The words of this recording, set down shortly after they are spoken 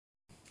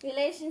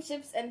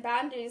Relationships and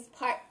boundaries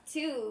part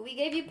 2. We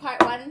gave you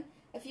part 1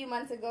 a few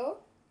months ago.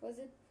 Was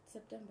it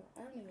September?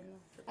 I don't even know.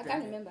 I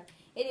can't remember.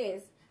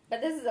 Anyways,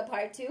 but this is a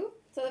part 2.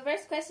 So the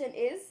first question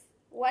is,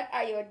 what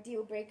are your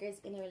deal breakers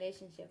in a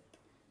relationship?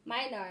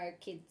 Mine are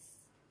kids.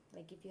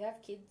 Like if you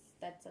have kids,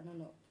 that's a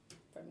no-no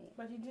for me.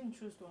 But you didn't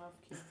choose to have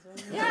kids.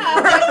 Yeah,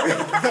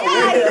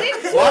 you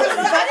didn't choose. What?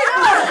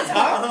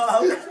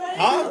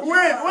 Huh?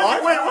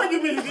 Wait, what do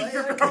you mean you didn't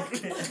choose to have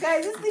kids?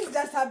 Guys, this thing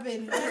just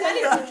happened. I'm telling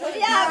you.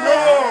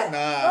 Yeah,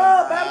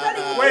 But I'm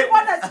telling you, Wait.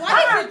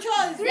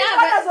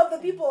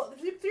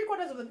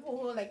 three-quarters of the people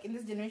who are like in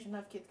this generation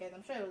have kids, guys.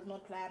 I'm sure it was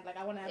not planned. Like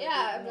I want to have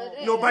Yeah, a but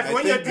kid. No, but I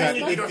when you're think that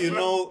doing it, if you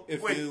know,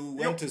 if Wait, you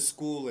went to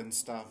school and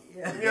stuff,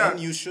 Yeah. then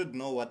you should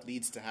know what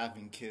leads to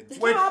having kids.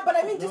 Wait. Yeah, but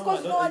I mean, just No,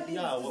 because no one needs.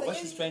 yeah, it's what like,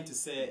 she's trying to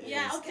say is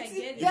Yeah, okay, it's-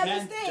 get you it. they're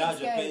can't mistakes,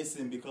 judge a guys.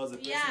 person because the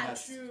person Yeah,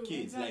 has true,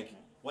 kids. exactly. Like,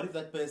 what if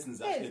that person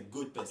is actually a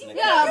good person? Like,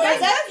 Yeah, but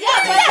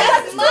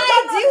that's my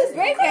deal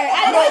breaker.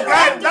 I don't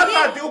guys, want to that's be.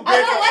 not deal I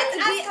breaker. don't want to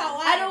be. Ask her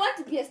why. I don't want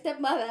to be a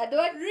stepmother. I don't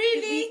want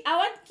Really? to be. I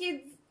want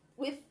kids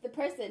with the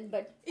person,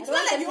 but It's I don't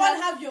not like them you to want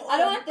to have your own. I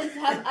don't want them to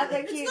have other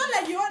kids. It's not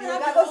like you want to Yeah,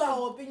 have that your was own.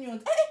 our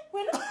opinions.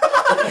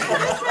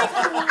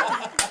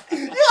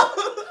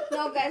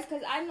 No, guys,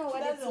 because I know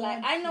what That's it's the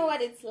like. one I know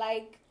what it's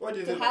like What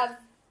is to it?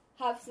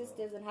 have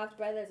sisters and have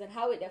brothers and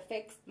how it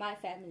affects my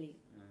family.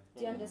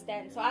 Do you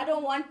understand? So I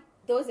don't want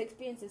those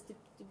experiences to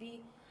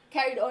be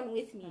carried on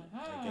with me.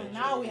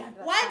 Now we have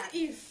What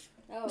if?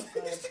 Oh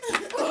God.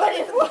 What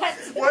if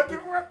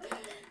what?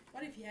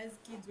 What if he has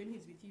kids when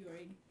he's with you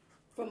already?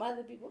 From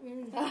other people?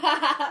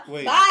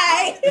 Wait.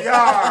 Bye.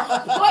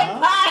 Yeah.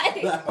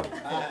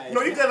 Bye.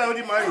 No, you guys are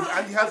already married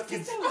and he has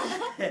kids.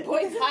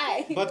 Boys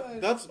high. But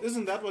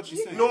isn't that what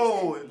she's saying?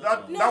 No,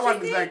 that one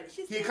is she's like,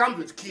 saying- he comes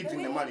with kids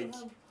in the marriage.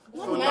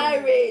 So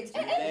Marriage.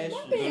 The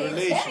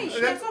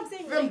relationship. That's what I'm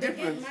saying. Them when they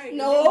different. get married,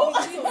 No.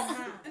 they get on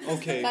her.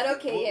 Okay. But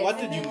okay, yes. What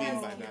did you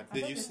mean by that?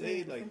 Did you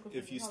say like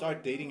if you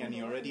start dating and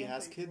he already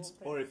has kids,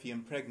 or if he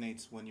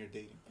impregnates when you're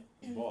dating?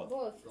 both.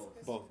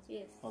 Both. Both.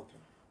 Yes. Okay.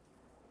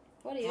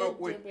 What are your Well, deal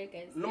wait.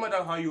 breakers? No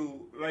matter how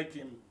you like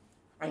him,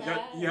 and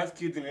he has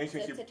kids in a So it's a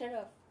relationship. turn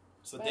off.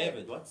 So,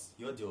 David, what's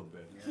your deal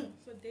breaker?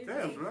 So David,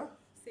 Damn, bro.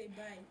 say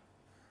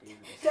bye.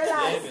 Tell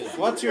us. David.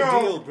 What's your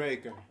No. deal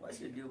breaker? What's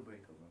your deal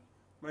breaker, bro?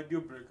 My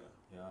deal breaker.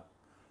 Yeah.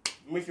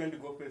 Make sure to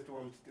go first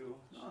one still.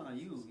 No,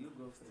 you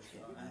go first.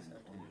 I'll answer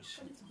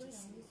first.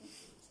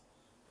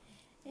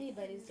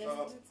 Anybody's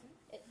just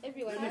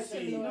everyone Let me has the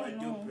see floor. my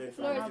deal breaker.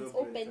 Floor my is deal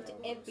open breaker. to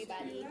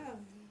everybody.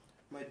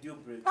 My deal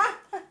breaker.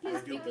 Please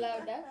speak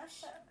louder.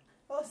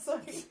 Oh,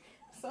 sorry.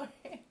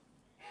 Sorry.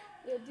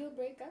 Your deal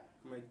breaker.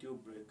 My deal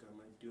breaker.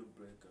 My deal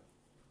breaker.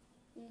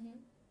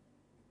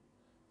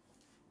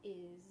 Is.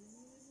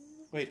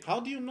 Wait, how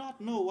do you not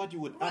know what you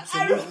would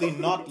absolutely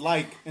not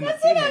like in a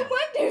That's what I'm female?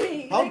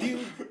 wondering. How do you?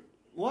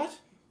 What?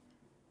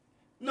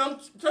 No, I'm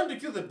trying to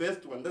choose the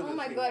best one. That's Oh the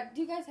my thing. God!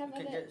 Do you guys have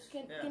Okay, other? yes,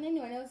 Can yeah.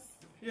 anyone else?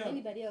 Yeah.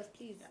 Anybody else,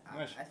 please?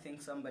 I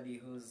think somebody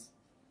who's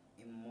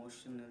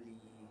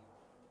emotionally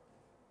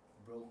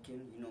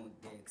broken, you know,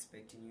 they're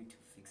expecting you to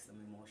fix them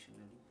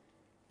emotionally.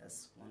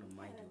 That's one of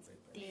my deal breakers.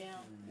 Yeah.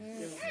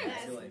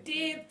 That's what I do.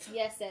 Deep.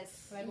 Yes,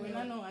 yes. Like when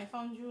I know I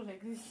found you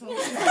like this. So.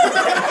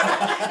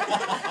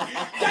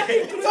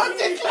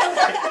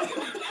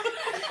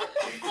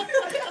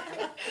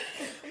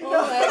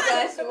 Oh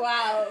my gosh!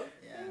 Wow.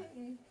 Yeah.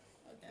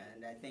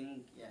 And I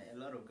think, a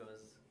lot of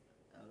girls,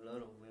 a lot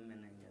of women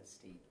in your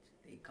state,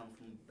 they come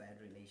from a bad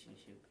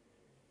relationship,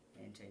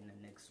 enter in the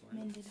next one.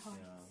 Mended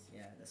hearts.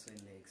 Yeah, that's when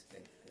they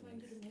expect the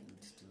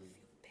next to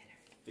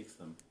Fix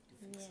them.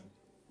 fix them.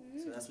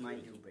 So that's my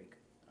deal breaker.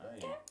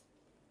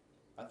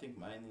 I think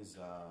mine is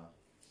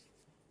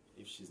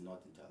if she's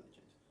not intelligent.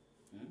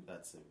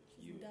 That's a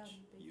huge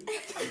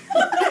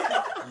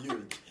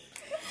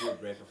deal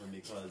breaker for me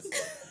because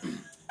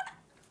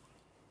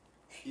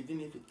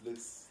even if it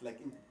looks like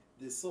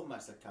there's so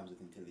much that comes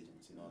with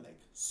intelligence, you know, like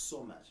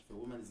so much. If a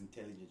woman is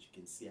intelligent, you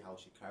can see how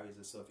she carries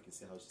herself, you can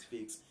see how she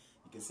speaks,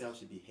 you can see how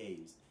she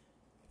behaves.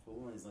 If a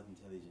woman is not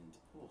intelligent,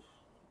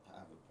 I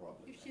have a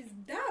problem. If she's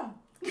dumb,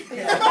 I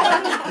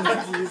don't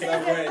want to use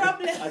that There's a word.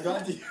 problem. I don't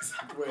want to use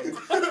that word.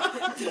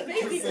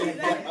 basically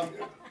that.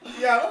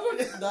 Yeah,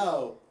 that's what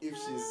No, if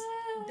she's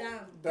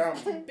Dumb. Damn.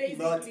 Basically.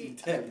 not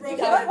intelligent. Bro,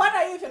 What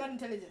are you if you're not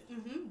intelligent?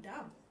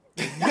 dumb.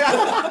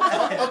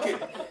 Okay.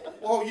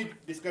 Well, you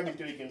describe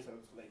intelligence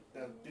as like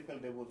there's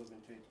different levels of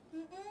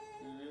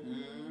intelligence.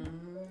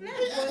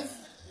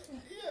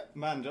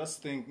 Man,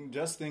 just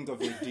think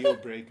of your deal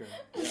breaker.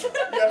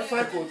 Yeah,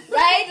 cycles.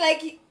 Right?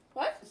 Like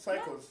what?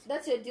 Cycles.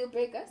 That's your deal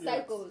breaker.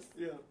 Cycles.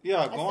 Yeah.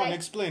 Yeah, go on, Aside-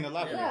 explain,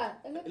 elaborate. Yeah.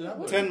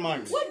 Elaborate. 10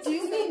 marks. What do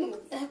you mean?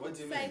 What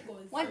do you mean?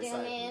 Cycles. What do you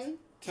Cycles. mean?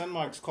 10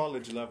 marks,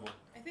 college level.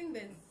 I think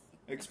there's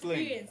Explain.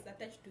 experience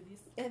attached to this.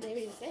 Yeah, there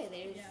is. There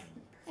is. Yeah.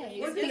 Hey,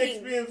 What What's you're the speaking.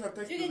 experience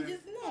attached You to can this?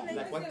 just no,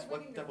 Like what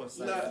type of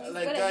cycle? It's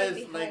Like gonna guys,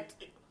 be hard. like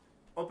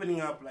opening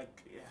up,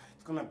 like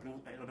it's gonna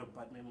bring a lot of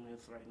bad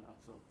memories right now.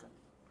 So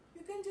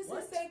You can just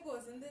What? say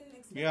cycles and then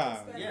expect Yeah. us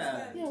to Yeah.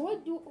 understand. Yeah.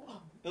 What do?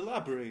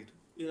 Elaborate.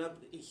 you know,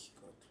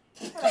 God.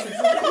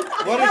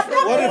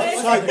 What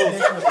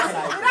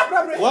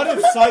What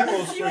if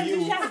cycles for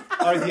you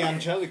are the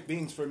angelic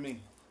beings for me?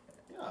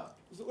 Yeah.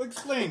 So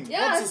explain.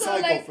 Yeah, what's a so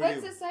cycle like, for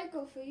what's you? a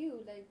cycle for you?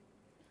 Like,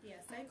 Yeah,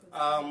 cycle.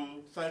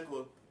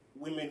 Cycle.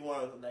 Women who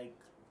are like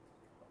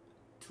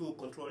too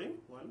controlling.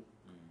 One.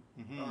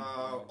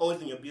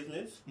 Always in your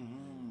business.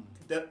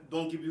 That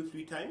don't give you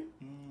free time.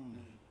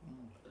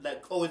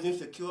 Like always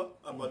insecure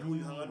about who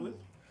you hang out with.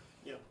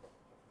 Yeah.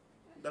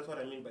 That's what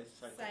I mean by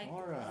cycle.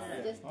 All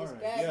right. just All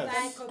describe right.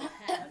 Yes.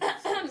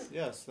 Psychopath.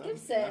 Yes, that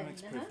Gibson,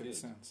 makes uh-huh. perfect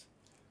sense.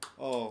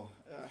 Oh,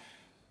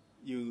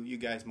 you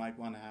guys might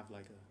want to have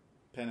like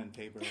a pen and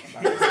paper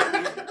about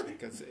it,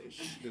 because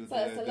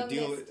the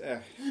deal.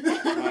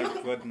 My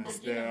goodness,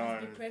 there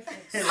are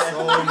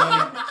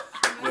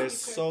there's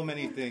so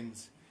many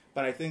things.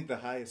 But I think the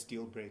highest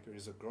deal breaker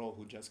is a girl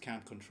who just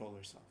can't control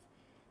herself,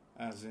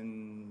 as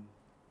in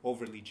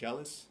overly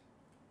jealous,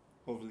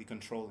 overly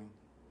controlling.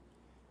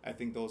 I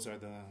think those are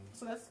the...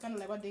 So that's kind of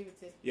like what David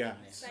said. Yeah,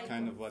 it's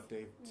kind of what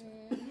they...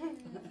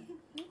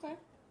 Okay.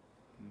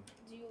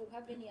 Do you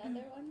have any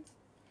other ones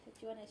that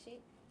you want to share?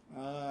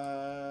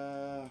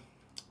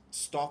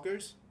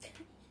 Stalkers?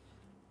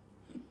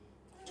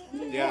 I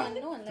mean, Yeah,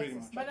 no one pretty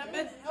likes much. But I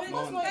mean,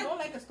 of course, I don't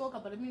like a stalker,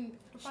 but I mean,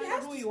 to find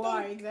out who you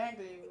are,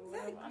 exactly. I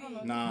don't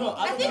know. Nah, No,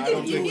 I think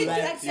don't you think need so.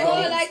 to accept You So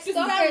don't- like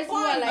stalkers who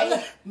are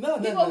like No,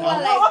 people who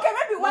are Oh, like okay,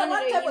 maybe one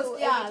monitor type of, you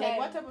yeah, every like time.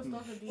 what type of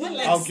stalker do you Well,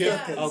 like?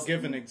 like- I'll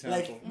give an example.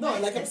 Like, no,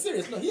 like I'm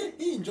serious. No,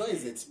 he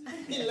enjoys it.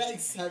 He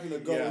likes having a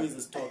girl Yeah. who is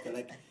a stalker.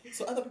 Like,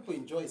 so other people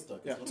enjoy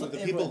stalkers. Yeah, but so not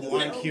the everyone people who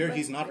does. aren't here,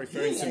 he's not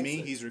referring to likes me,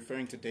 it. he's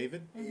referring to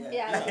David.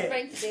 yeah,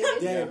 Frank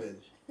David.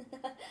 David.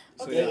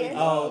 So Okay, yeah, yes.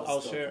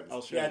 I'll share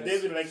Yeah,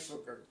 this. David likes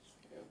soccer.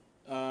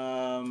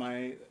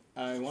 I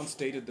once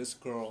dated this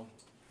girl.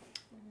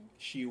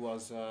 She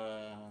was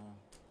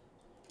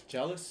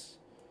jealous,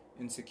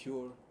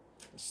 insecure,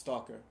 a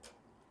stalker.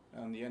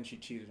 In the end, she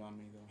cheated on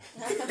me,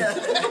 though.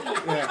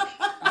 Yeah.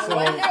 So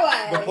wonder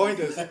why. the point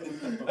is,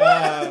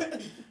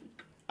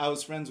 I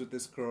was friends with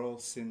this girl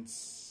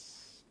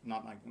since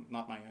not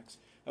my ex.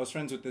 I was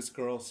friends with this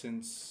girl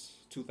since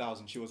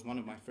 2000. She was one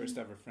of my first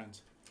ever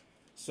friends.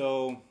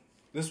 So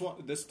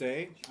this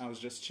day, I was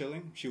just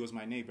chilling. She was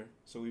my neighbor,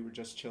 so we were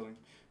just chilling.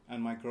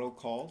 And my girl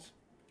calls,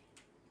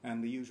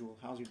 and the usual,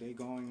 how's your day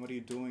going? What are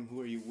you doing? Who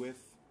are you with?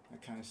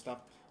 That kind of stuff.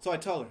 So I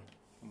tell her,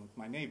 I'm with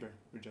my neighbor.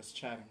 We're just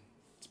chatting.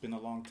 It's been a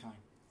long time.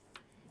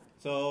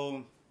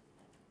 So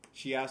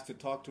she asked to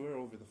talk to her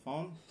over the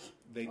phone.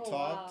 They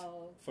talked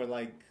for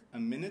like a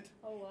minute.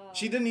 Oh wow.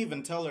 She didn't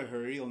even tell her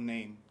real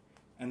name.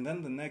 And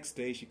then the next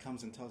day she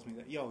comes and tells me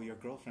that, yo, your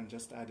girlfriend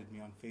just added me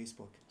on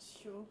Facebook.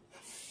 Sure.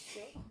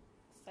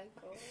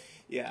 Psycho.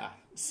 Yeah,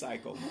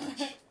 psycho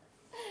much.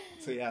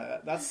 So yeah,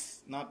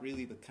 that's not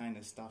really the kind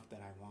of stuff that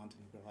I want in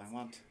a girl. I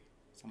want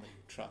somebody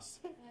who trusts.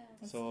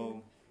 Yeah.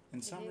 So,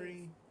 in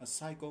summary, a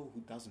psycho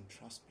who doesn't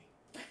trust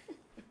me.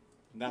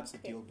 That's a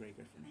deal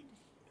breaker for me.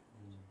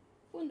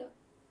 Fundo.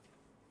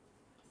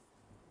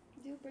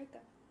 Deal breaker.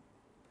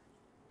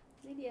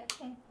 Lydia.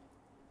 I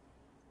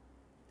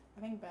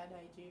think bad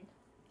hygiene.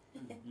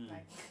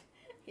 Like,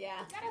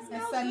 Yeah.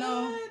 yes, I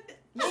know.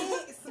 Me,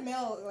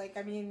 smell, like,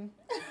 I mean,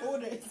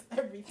 odor is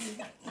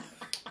everything.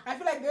 I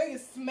feel like the way you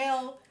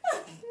smell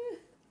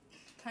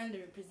kind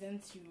of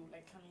represents you,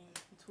 like, I mean,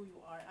 it's who you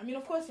are. I mean,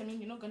 of course, I mean,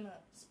 you're not gonna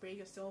spray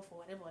yourself or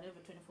whatever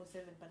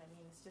 24/7, but I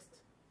mean, it's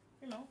just,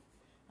 you know,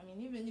 I mean,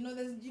 even, you know,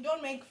 you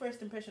don't make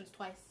first impressions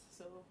twice,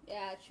 so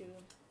Yeah, true.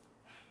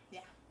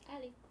 Yeah.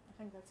 Ali. I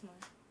think that's my...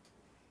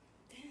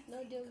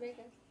 No deal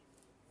breaker.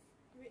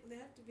 They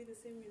have to be the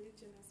same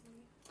religion as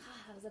me.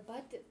 I was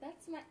about to.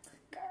 That's my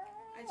girl.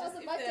 I I just, was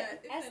if about to they're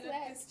ask not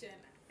that. Christian,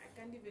 I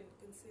can't even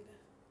consider.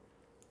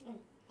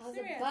 I was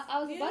Serious?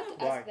 about to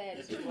Yeah. ask that.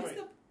 What's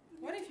the,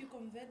 What if you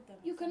convert them?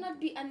 You cannot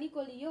be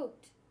unequally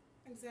yoked.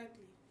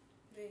 exactly.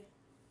 There.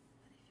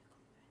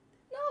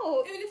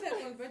 No, Even if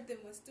I convert them,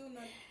 we're still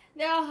not.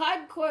 there are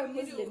hardcore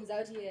You do. Muslims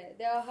out here.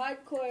 There are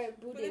hardcore For them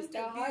Buddhists. to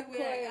There are be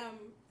where I hardcore. am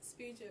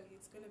spiritually,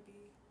 it's gonna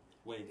be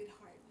a Wait, bit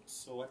hard.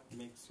 so what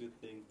makes you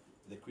think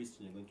the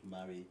Christian you're going to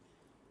marry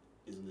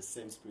is on the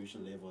same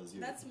spiritual level as you?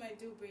 That's my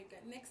deal breaker.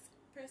 Next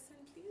person,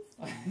 please.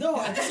 No,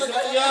 I just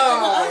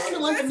I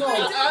actually want to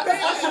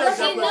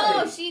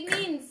know. She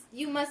means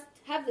you must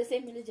have the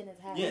same religion as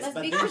her. you Yes, must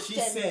but be then Christian.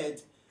 she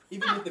said,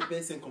 even if the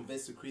person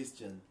converts to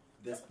Christian,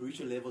 their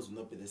spiritual levels will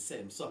not be the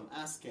same. So I'm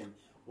asking,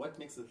 what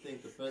makes her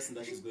think the person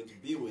that she's going to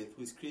be with,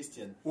 who is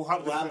Christian, Who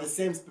have will have the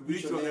same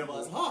spiritual spiritual level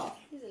as level. her?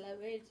 Please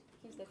elaborate.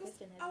 Since the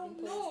question has I'll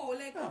been posed. know.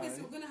 Like,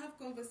 obviously, we're gonna have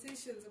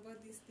conversations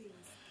about these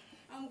things.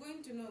 I'm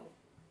going to know.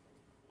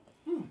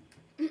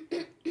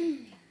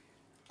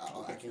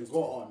 Oh, I can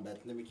go on,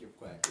 but let me keep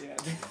quiet. Yeah.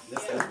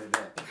 Let's start with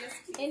that. Yes,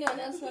 please. Anyone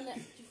else wanna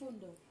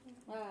Chifundo?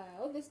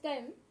 All this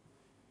time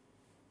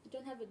you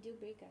don't have a deal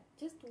breaker.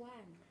 Just one.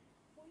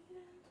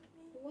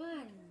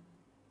 One.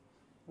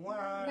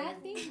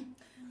 Nothing.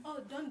 Oh,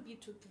 don't be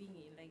too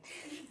clingy. Like,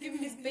 give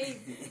me space.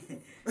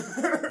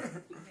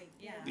 Like,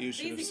 yeah. You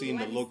should have Basically, seen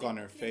the what look is on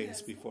her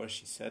face before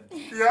she said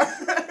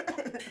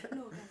that.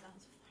 No, that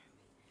was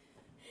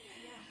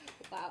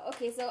Wow. Okay.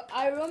 Okay, so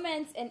are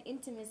romance and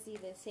intimacy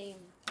the same?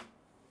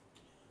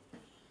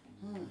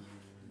 I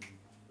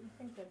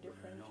think they're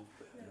different. No,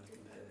 I don't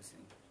think they're the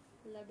same.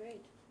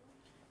 Elaborate.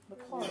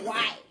 Because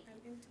Why?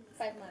 And intimacy.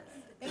 5 marks.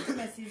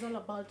 intimacy is all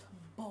about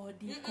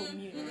body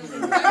communion.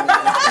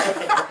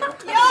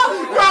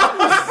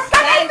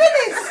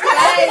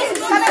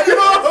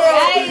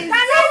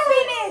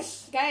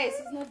 Guys,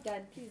 he's not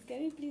done. Please,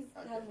 can we please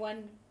have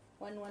one.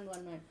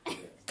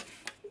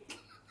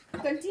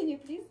 Continue,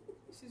 please.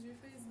 She's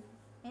rephrasing.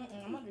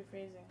 I'm not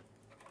rephrasing.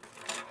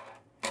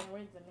 My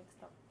words are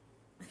mixed up.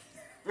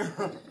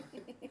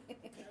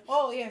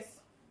 Oh yes,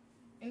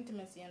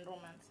 intimacy and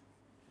romance.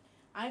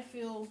 I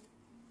feel,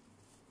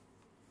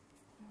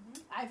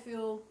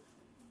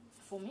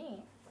 for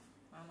me,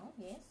 I don't know.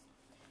 Yes,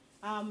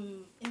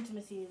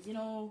 intimacy is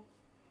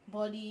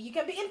body. You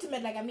can be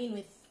intimate, like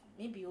with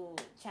maybe your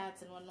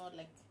chats and whatnot,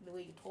 like the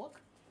way you talk.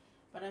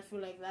 But I feel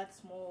like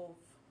that's more of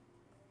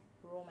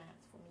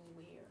romance for me,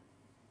 where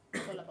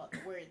it's all about the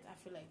words. I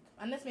feel like,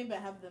 unless maybe I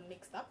have them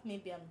mixed up,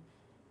 maybe I'm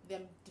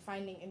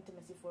defining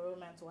intimacy for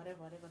romance or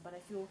whatever. But I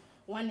feel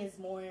one is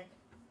more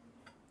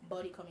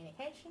body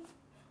communication,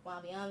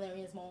 while the other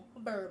is more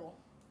verbal.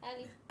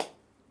 Ali.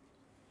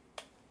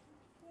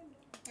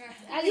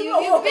 You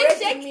You've been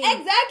correcting shaking. me.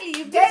 Exactly,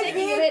 you've been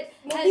shaking your head.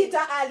 Ali.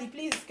 Mupita Ali,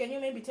 please, can you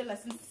maybe tell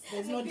us, since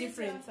there's no Mupita.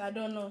 difference? I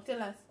don't know.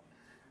 Tell us.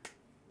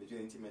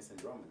 Between intimacy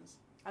and romance.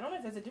 I don't know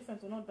if there's a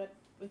difference or not, but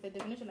with the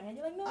definition I had,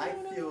 you're like, no. I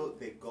feel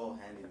they go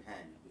hand in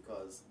hand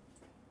because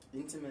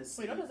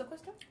intimacy. Wait, what was the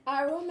question?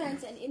 Are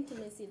romance and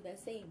intimacy the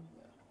same?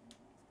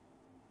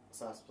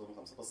 So I'm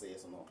supposed to say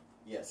yes or no?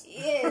 Yes.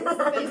 Yes. You're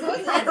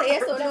supposed to answer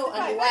yes or no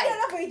Justify. and why.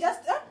 No, but you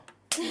just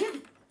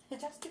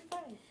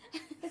justify.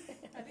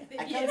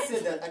 I can't say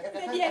that.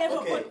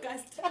 Okay.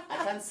 podcast. I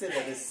can't say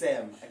they're the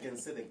same. I can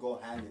say they go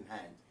hand in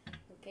hand.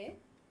 Okay.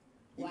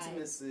 Why?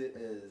 Intimacy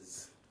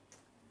is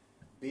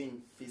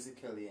being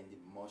physically and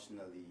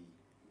emotionally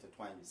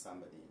intertwined with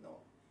somebody.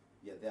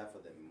 You're there for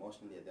them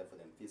emotionally, you're there for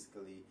them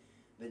physically.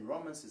 Then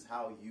romance is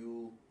how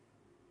you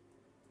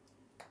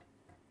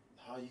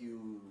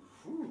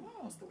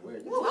what's the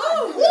word?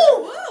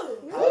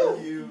 How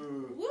you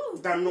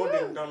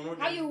Downloading.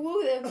 How you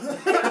woo them?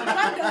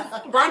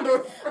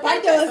 Bundles.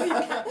 Bundles.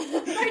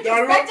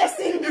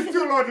 Practicing. It's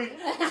too loading.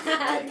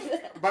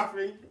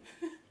 Buffering.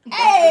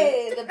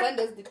 Hey, the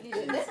bundles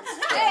depleted.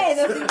 Hey,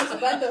 those English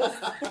bundles.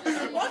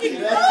 That's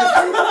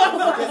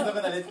not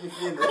gonna let me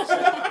finish.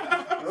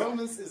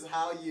 Romance is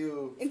how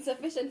you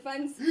Insufficient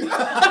funds.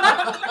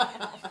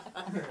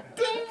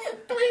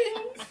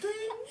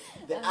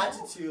 the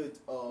attitude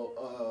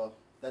of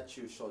that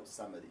you show to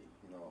somebody,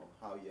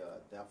 how you're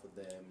there for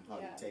them, how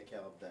you take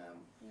care of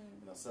them,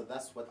 so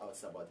that's what I would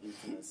say about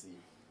intimacy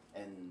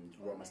and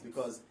romance,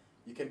 because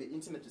you can be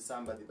intimate with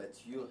somebody but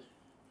you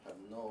have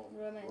no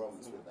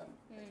romance with them.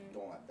 Like, you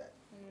don't want that,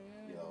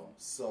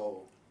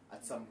 so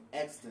at some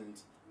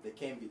extent they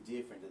can be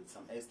different, at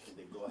some extent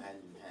they go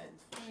hand in hand.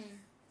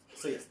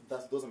 So yes,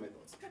 those are my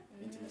thoughts.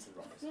 Intimacy and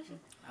romance.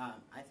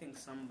 I think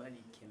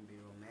somebody can be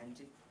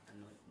romantic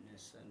and not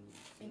necessarily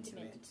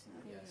intimate.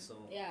 Yeah.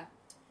 So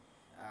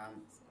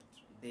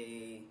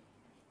they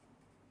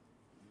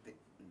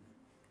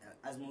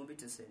as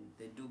Mobita said,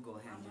 they do go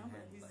hand in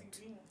hand,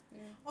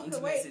 but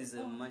intimacy is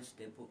a much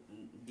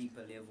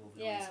deeper level of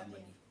knowing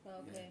somebody.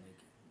 Okay.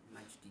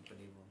 Much deeper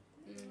level.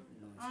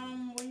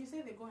 When you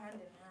say they go hand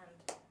in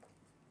hand,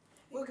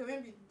 okay,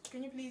 maybe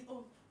can you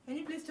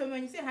please tell me,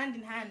 when you say hand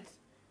in hand,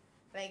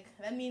 like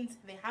that means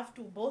they have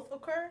to both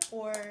occur,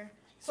 or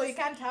so you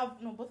can't have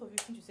both of you,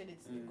 since you said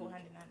it's they go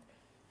hand in hand.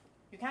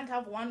 You can't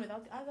have one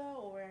without the other,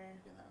 or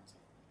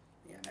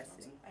Yeah, I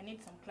think. I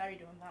need some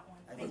clarity on that one.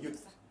 I Thank think you,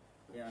 sir.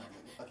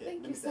 Yeah. Okay,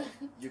 Thank let you, me say,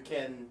 sir. you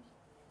can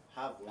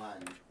have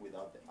one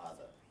without the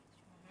other.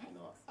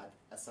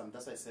 At some,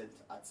 that's why I said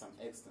at some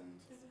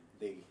extent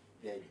they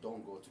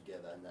don't go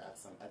together, and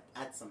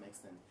at some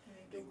extent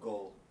they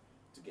go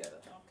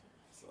together.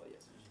 So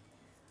yes.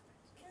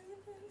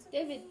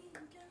 David,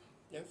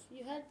 Yes.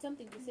 you had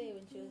something to say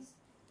when she was.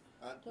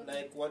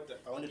 Like what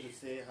I wanted to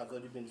say has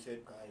already been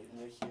said by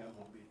Neshi and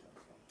Mobita.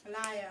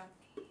 Liar.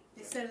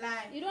 It's a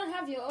lie. You don't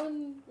have your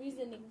own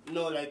reasoning.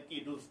 No, like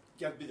it will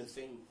just be the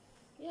same.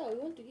 Yeah, we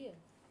want to hear.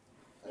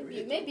 I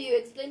really Maybe you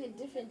explain it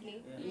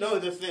differently. Yeah. No,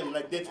 the same.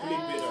 Like they explain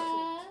better.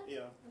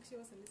 Yeah. She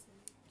wasn't listening.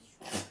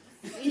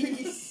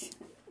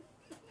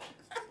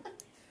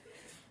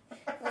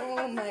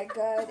 Oh my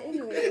God.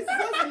 Anyways,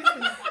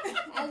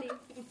 Ali,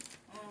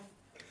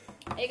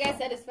 are you guys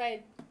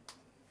satisfied?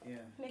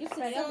 Yeah.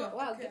 Gibson, you have So,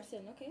 wow, okay.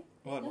 Gibson. Okay.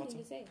 What? Nothing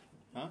to say.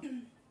 Huh? You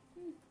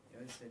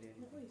already said it.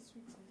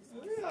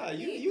 Yeah,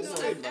 you No,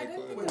 said I like.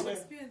 don't think I've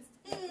experienced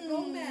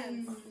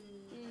romance.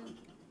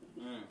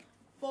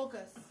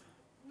 Focus.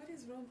 What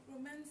is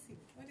romancing?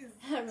 What is?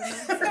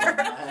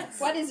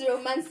 What is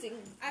romancing?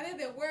 Are they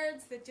the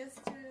words, the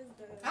gestures,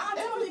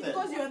 Tell me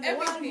because you're the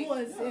Everything. one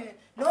who was saying,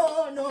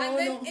 no. And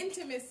then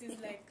intimacy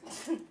is like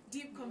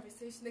deep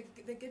conversation.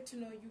 They get to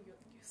know you, your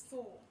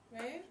soul,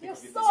 right? Your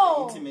Because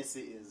soul.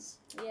 intimacy is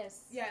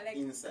Yes. Yeah, like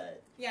inside.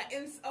 yeah,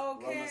 Romance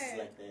okay. is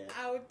like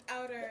the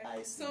Outer. the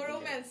ice So in the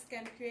romance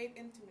can create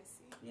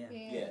intimacy. Yeah.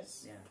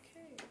 yes. Yeah.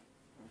 Okay.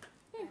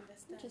 I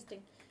understand.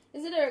 Interesting.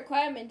 Is it a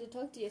requirement to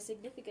talk to your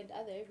significant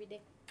other every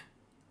day?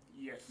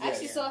 Yes. I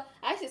actually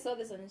Yeah. saw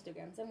this on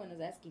Instagram. Someone was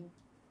asking,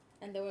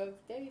 and there were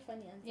very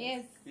funny answers.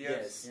 Yes.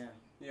 Yes.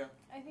 Yeah. Yeah.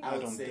 I think I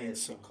would don't say think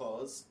it's so.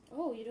 because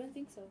Oh, you don't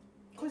think so?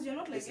 because you're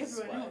not like this is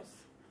everyone why. else.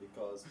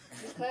 Because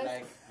Because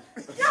like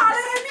Yeah,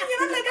 like,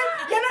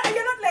 I mean,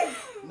 you're not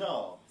like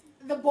no.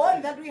 the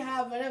bond that we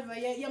have, whatever.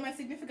 You're my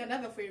significant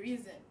other for a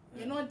reason.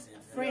 You're not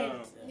a friend.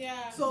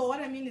 Yeah. So what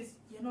I mean is,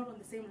 you're not on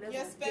the same level.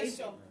 You're as dating.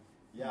 special.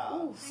 Yeah.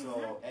 Ooh.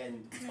 So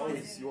and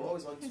always you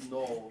always want to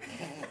know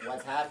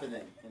what's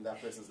happening in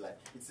that person's life.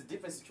 It's a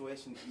different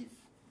situation if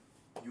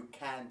you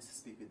can't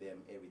speak with them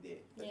every day.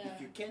 But Yeah.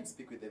 if you can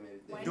speak with them every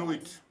day, Why Do not?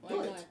 it. why Do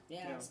not? it.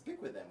 Yeah.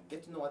 speak with them.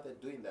 Get to know what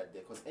they're doing that day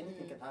because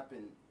anything can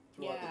happen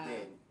throughout Yeah. the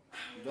day. And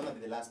you don't have to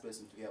be the last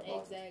person to hear about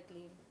it.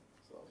 Exactly.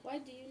 So Why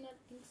do you not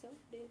think so,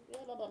 Dave?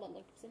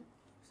 Gibson?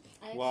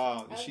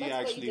 Wow, I was she about to call you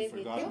actually David.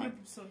 forgot Yeah. my.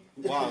 So,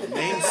 Wow,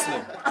 name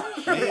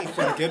slip. Name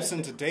from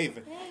Gibson to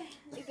David.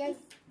 You guys,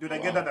 Dude, I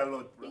get that a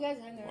lot, bro. you guys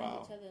hang around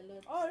Wow. each other a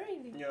lot. oh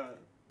really? Yeah.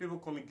 People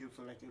call me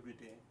Gibson like every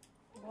day.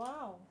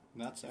 Wow.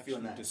 That's Feel actually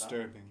nice, huh?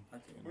 disturbing.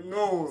 Okay.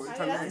 No, it's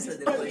I a like Answer nice.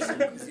 the question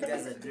because you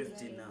guys are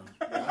drifting now.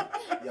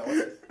 yeah, what's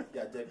it?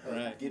 Yeah,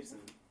 Right. Gibson.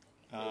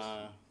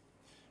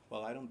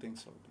 Well, I don't think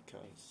so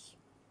because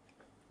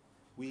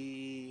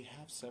we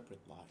have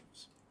separate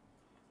lives.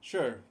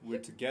 Sure, we're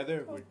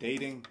together, we're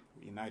dating,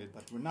 we're united,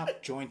 but we're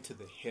not joined to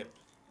the hip.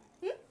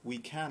 We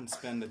can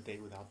spend a day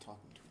without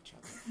talking to each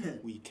other.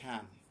 We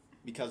can.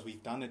 Because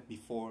we've done it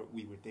before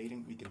we were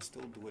dating, we can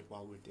still do it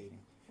while we're dating.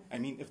 I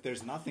mean, if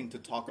there's nothing to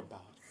talk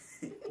about,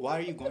 why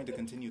are you going to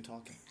continue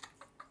talking?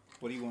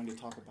 What are you going to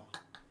talk about?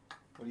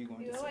 What are you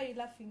going You to know why say? you're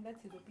laughing?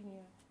 That's his opinion.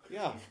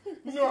 Yeah,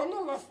 No, I'm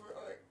not laughing.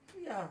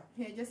 Yeah.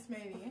 Yeah, just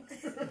smiling.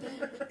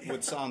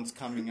 with sounds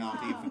coming out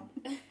even.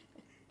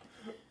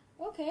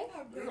 Okay.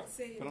 How great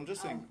saying. But I'm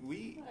just saying,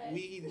 we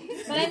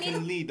But I can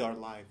mean- lead our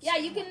lives. Yeah,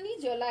 you can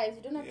lead your lives.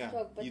 You don't have Yeah, to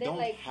talk. But you then, don't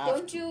like, have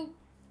don't to. you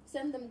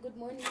send them good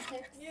morning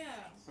texts? Yeah.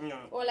 Yeah.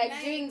 Or, like,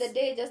 Nice. during the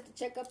day just to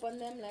check up on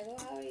them? Like, oh,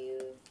 how are you?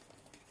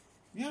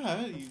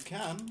 Yeah, you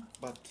can,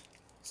 but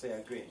So you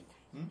agree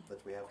Hmm?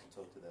 that we have to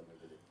talk to them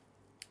every day.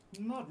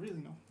 not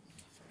really, no.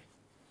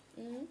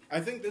 Mm-hmm. I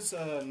think this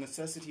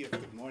necessity of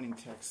good morning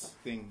text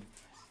thing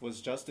was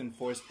just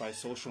enforced by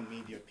social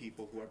media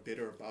people who are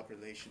bitter about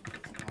relationships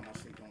and how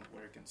much they don't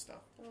work and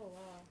stuff. Oh,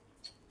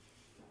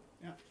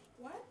 wow.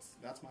 What?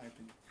 That's my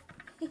opinion.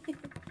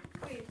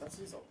 Wait. That's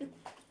his opinion.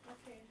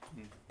 Okay.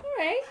 All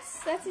right.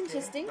 That's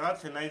interesting.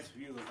 That's a nice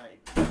view.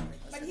 Like,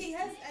 But he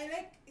has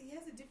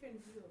a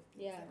different view of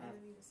things Yeah. than other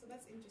people, so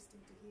that's interesting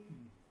to hear.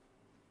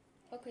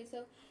 Okay,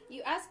 so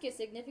you ask your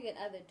significant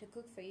other to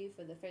cook for you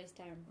for the first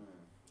time.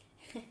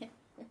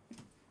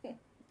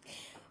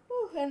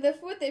 Ooh, and the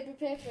food they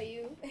prepare for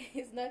you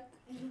is not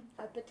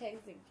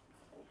appetizing.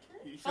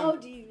 you How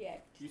send, do you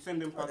react? you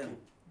send them packing.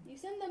 You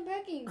send them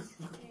packing.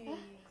 Okay.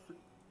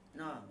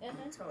 No,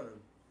 tell them.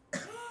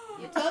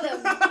 You tell them.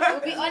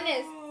 You'll be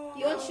honest.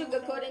 You won't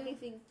sugarcoat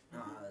anything. No,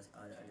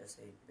 I'll just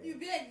say. You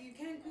be like, you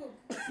can't cook.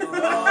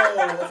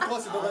 No, of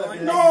course you don't want to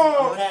be No!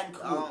 like, you can't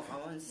cook. I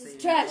won't say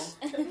It's trash.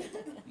 no.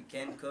 You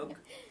can cook.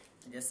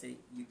 Just say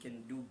you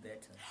can do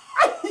better.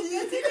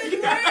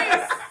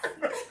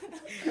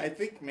 I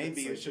think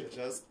maybe you should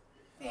just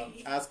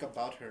ask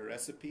about her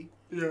recipe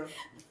Yeah.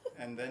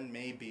 and then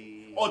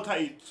maybe Alter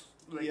it.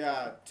 Like,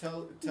 yeah,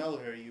 tell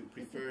her you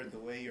prefer the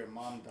way your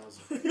mom does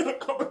it.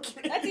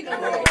 That's even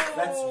worse.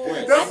 That's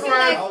worse. That's I feel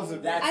right. like- How's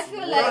it? That's I feel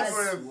worse. like- That's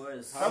That's worse.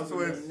 worse. How That's do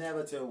worse. you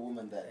never tell a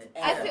woman that?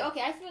 I ever?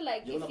 feel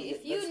like You wanna be-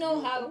 if you that's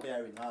know how.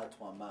 comparing her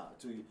to her mom,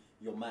 to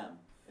your mom,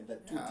 and they're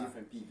two Yeah.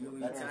 different people. You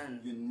That's can.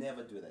 you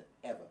never do that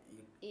ever.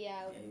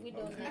 Yeah, we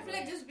don't. I feel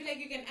like just be like,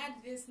 you can add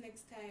this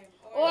next time.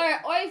 Or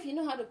if you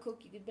know how to cook,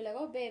 you could be like,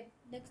 oh babe,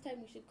 next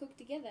time we should cook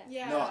together.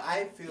 yeah. No,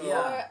 I feel.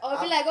 Yeah.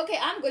 Or be like, okay,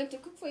 I'm going to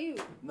cook for you.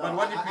 No, But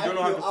what if you I don't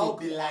know how feel to I'll cook?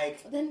 be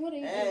like, Then what are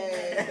you doing?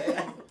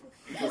 hey,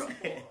 because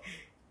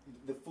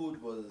the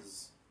food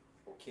was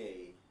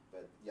okay,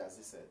 but yeah, as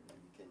I said,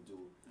 you can do.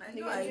 I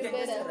You know, can I do can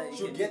better. just say that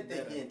You can get do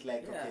the better. hint,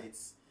 like Yeah. okay,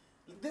 it's.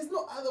 There's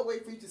no other way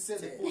for you to say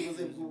the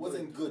food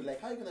wasn't good.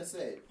 Like how are you gonna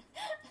say it?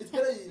 It's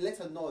better you let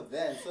her know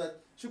then, so that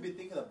she'll be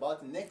thinking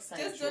about it next time.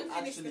 Just she'll don't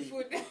finish the actually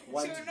food.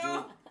 want She'll to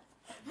know.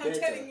 do I'm better.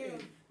 telling you.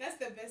 That's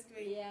the best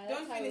way. Yeah,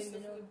 Don't that's how finish we the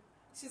know. food.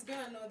 She's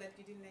gonna know that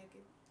you didn't like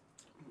it.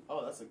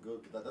 Oh, that's a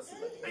good. That's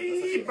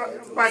like.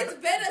 But- It's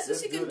better so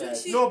Let's she do can do that.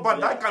 she. No,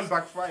 but that can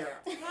backfire.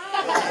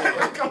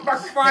 That can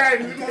backfire.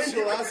 Because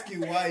she'll ask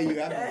you why you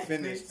haven't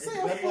finished.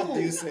 Then what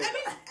do you say?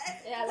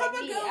 Yeah, like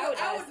Papa me, girl, I would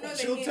I would ask. know the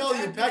She'll hint. tell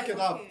you, I'd be pack like, it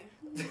up. okay.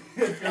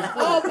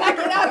 Oh, pack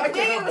it up, Pack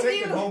take it it up, with take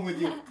you. it home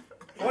with you.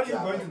 What are you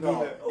going to do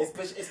there?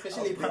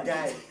 Especially if the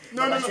guy.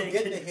 No, no, no. should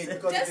get the hint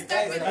because Just if the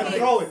guy is start And with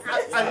throw it.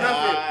 I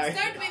love it.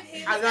 Start with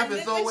him, I and love it.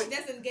 then So when wait, she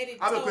doesn't get it,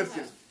 I have a tell her.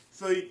 question.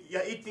 So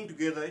you're eating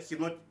together.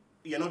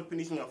 You're not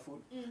finishing your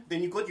food.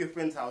 Then you go to your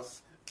friend's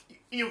house.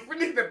 You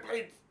finish the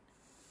plate.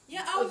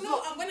 Yeah, I'll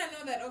know. I'm gonna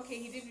know that. Okay,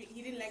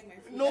 he didn't like my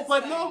food. No, That's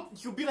but fine. no.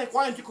 You'll be like,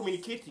 why aren't you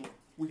communicating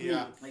with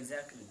Yeah. me?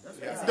 Exactly. That's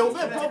Yeah. what There will be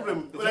a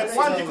problem. Like,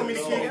 why aren't you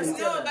communicating?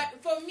 No, but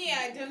for me,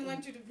 I don't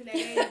want you to be like,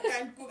 hey, you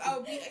can't cook.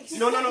 I'll be like,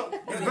 No, no, no.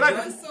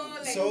 I'm so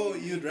like, So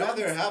you'd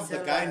rather have the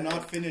tell guy her.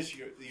 not finish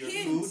your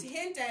hint, food,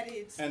 hint at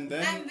it. and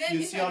then And then you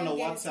if see I on a don't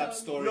get it, WhatsApp tell me.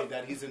 story No.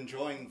 that he's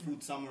enjoying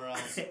food somewhere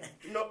else.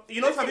 No,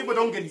 you know some people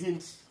don't get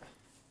hints.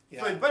 So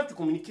Yeah. it's better to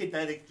communicate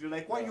directly.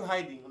 Like, why are you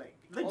hiding? Like,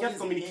 let's all just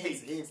these communicate.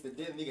 hints. The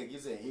day nigga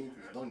gives a hint,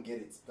 you don't get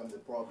it. It becomes a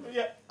problem.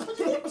 Yeah. But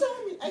you didn't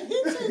tell me. I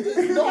hinted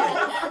this.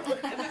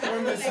 No.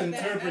 We're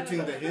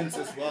misinterpreting the hints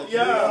as well.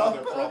 Yeah.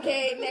 Another problem.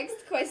 Okay,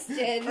 next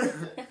question.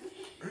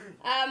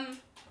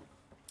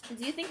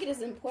 Do you think it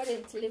is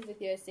important to live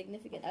with your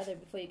significant other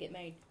before you get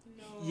married?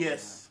 No.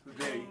 Yes,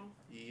 very,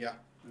 Yeah.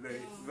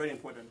 very, very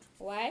important.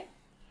 Why?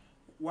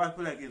 Why I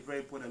feel like it's very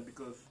important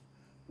because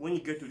when you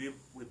get to live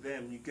with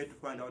them, you get to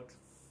find out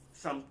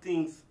some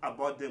things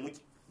about them which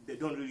they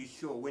don't really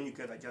show when you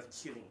guys are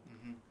just chilling.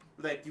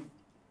 Like you,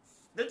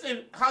 let's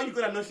say, how you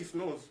gonna know she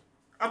snores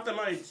after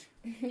marriage?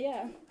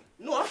 Yeah.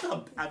 No, after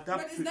adapt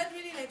But is to. that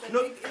really like a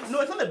No, big issue? no,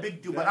 it's not a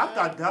big deal, but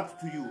after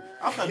adapt to you,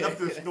 after adapt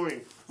to your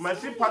snoring, my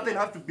sleep pattern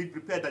has to be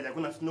prepared that you're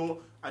gonna snore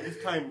at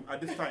this time,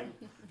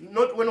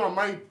 Not when we're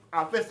married,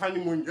 our first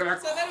honeymoon, you're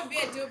like, So that would be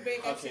a deal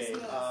breaker. if she Okay.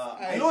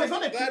 snores. no, it's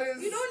not a That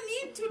is. You don't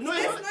need to. No,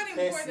 That's it's not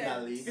important.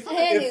 Personally, If you're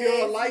a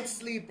Anyways. light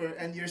sleeper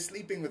and you're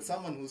sleeping with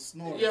someone who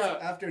snores Yeah.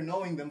 after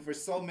knowing them for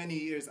so many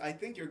years, I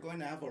think you're going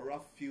to have a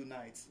rough few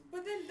nights.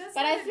 But then that's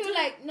But not I a feel deal-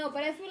 like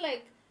but I feel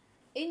like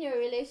in your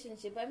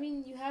relationship, I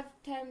mean, you have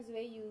times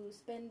where you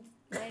spend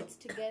nights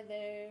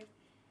together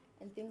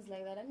and things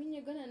like that. I mean,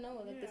 you're gonna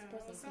know that this Yeah,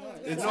 person well, someone's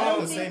snores. It's So not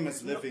I the think- same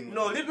as living.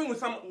 No, living with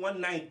someone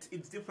one night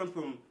it's different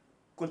from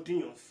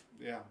continuous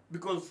Yeah.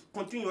 because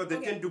continuous they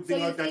Okay. tend to So bring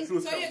you out that think- true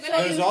so stuff. you're So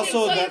gonna There's you also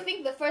think, that- you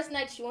think the first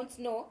night she won't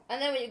snore,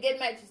 and then when you get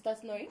married, she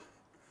starts snoring?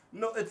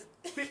 No, it's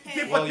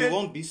people Well, you tend-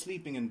 won't be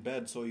sleeping in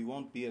bed, so you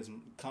won't be as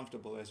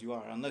comfortable as you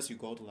are, unless you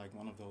go to like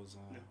one of those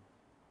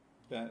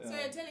So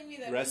you're telling me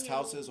that rest when you-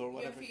 houses or your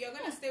whatever. fi- You're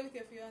gonna stay with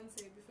your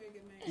fiance before you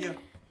get married.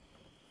 Yeah,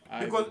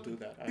 I because would do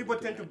that. I people would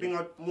do tend to that, bring yeah.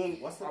 out more.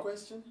 what's the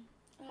question?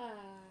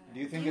 Do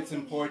you think it's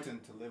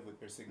important to live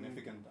with your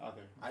significant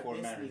other I before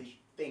personally marriage?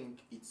 think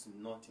it's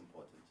not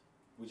important.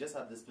 We just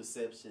have this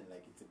perception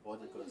like it's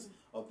important because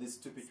of these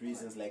stupid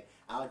reasons. Like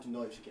I want to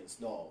know if she can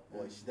snore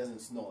or if she doesn't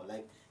snore.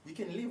 Like you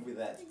can live with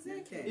that.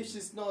 Exactly. If she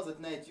snores at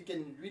night, you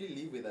can really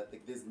live with that.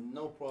 Like there's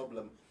no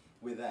problem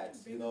with that.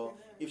 You know,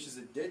 if she's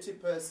a dirty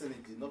person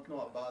and did not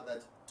know about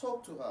that,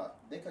 talk to her.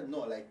 They can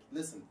know. Like,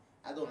 listen,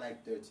 I don't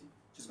like dirty.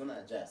 She's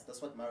gonna adjust.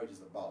 That's what marriage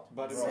is about.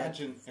 But Growing.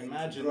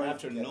 imagine Growing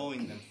after together.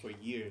 knowing them for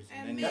years,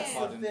 and then And you're then-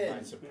 caught That's the by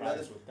thing.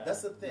 surprise with that.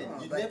 That's the thing.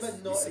 No, you but never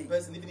know you a see-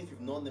 person, even if you've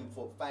known them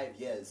for 5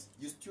 years.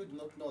 You still do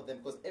not know them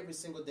because every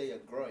single day you're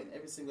growing.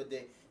 Every single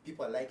day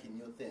people are liking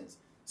new things.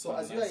 So Well,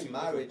 as you are unless in you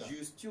live with marriage, them.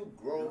 you still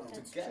grow No.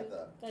 That's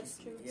together. That's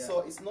true. Yeah. So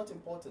it's not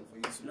important for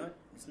you It's to not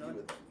be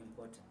with them.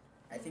 important.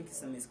 I think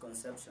it's a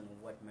misconception of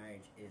what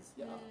marriage is.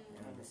 Yeah.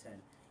 You understand?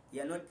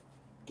 You're not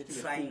Getting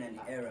a trying full an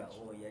package. error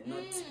or you're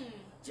not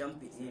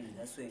jumping in.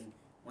 That's when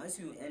once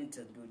you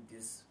enter, dude,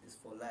 this is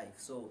for life.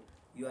 So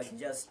you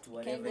adjust to Can't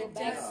whatever go it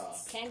back.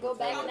 is. Can't go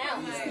back now.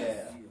 Compromise.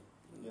 Yeah. You-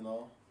 You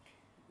know,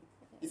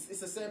 it's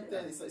the same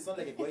thing. It's not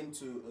like you're going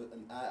to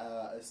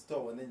a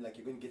store and then like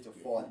you're going to get your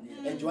phone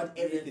and you want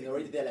everything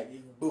already there.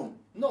 Like boom.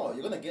 No,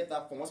 you're gonna get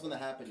that phone. What's gonna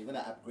happen? You're gonna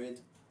upgrade.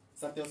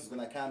 Something else is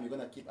gonna come. You're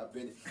gonna keep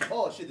upgrading.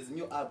 Oh shit! There's a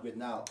new upgrade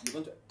now. You're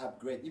going to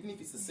upgrade, even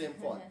if it's the same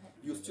phone.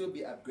 You'll still be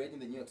upgrading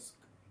the new.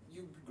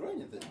 You'll be growing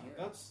with it.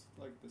 That's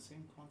like the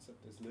same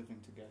concept as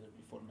living together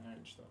before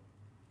marriage, though.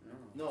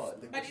 No,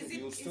 the But question is is, it,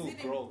 You'll is still it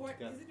grow important?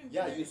 together. Is it yeah,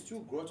 important? you still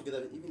grow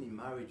together. Even in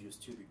marriage, you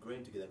still be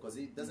growing together. Because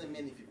it doesn't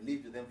mean if you've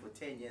lived with them for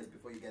 10 years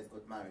before you guys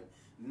got married.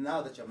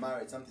 Now that you're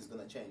married, something's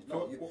gonna change.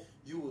 No,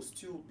 you will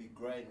still be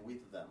growing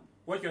with them.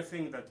 What you're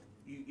saying that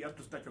you have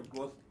to start your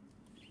growth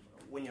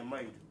when you're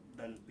married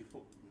than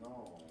before.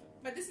 No.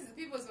 But this is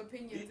people's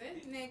opinions, eh?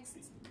 Next.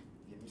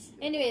 Let me see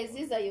the Anyways, phone.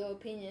 these are your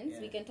opinions.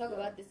 We Yeah. can talk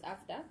about this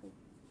after.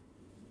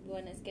 We're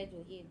on a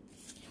schedule here.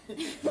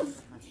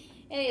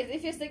 Anyways,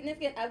 if your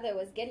significant other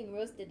was getting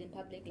roasted in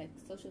public, like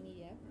social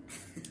media,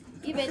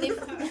 even if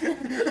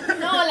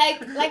no, like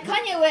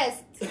Kanye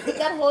West, with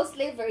that whole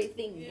slavery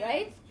thing, Yeah.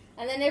 right?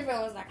 And then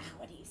everyone was like,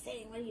 "What are you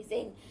saying? What are you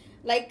saying?"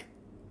 Like,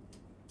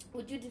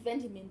 would you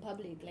defend him in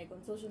public, like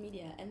on social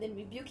media, and then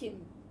rebuke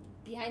him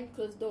behind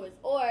closed doors,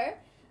 or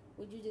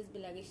would you just be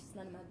like, "It's just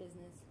none of my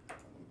business"?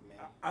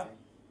 I-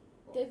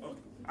 David?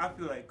 I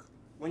feel like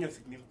when your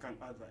significant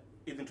other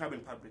is in trouble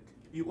in public,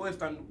 you always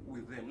stand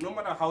with them, no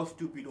matter how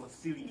stupid or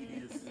silly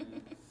it is.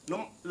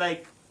 No,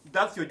 like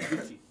that's your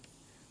duty.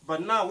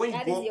 But now when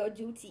That you is go, your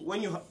duty.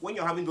 when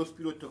you're having those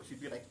pillow talks, you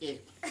be like, eh.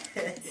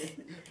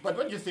 But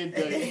what you said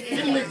there, it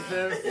didn't make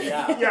sense.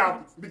 Yeah. Yeah,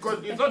 because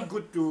it's not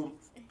good to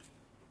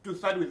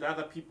start with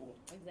other people.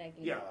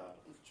 Exactly. Yeah.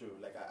 It's true.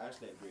 Like I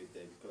actually agree with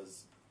that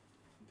because,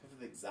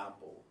 perfect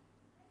example.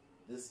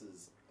 This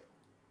is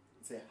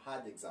it's a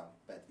hard example,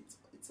 but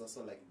it's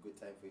also like a good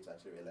time for you to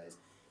actually realize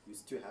you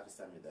still have to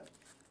stand with them.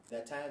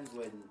 There are times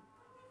when,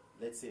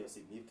 let's say, your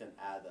significant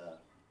other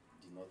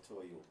did not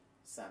tell you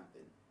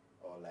something,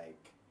 or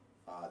like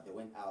they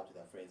went out with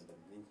their friends but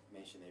didn't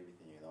mention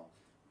everything, you know.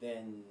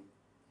 Then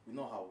you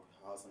know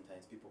how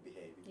sometimes people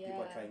behave. If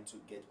people are Yeah. trying to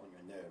get on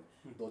your nerve,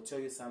 they'll tell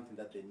you something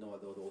that they know,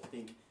 they'll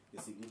think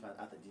your significant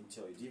other didn't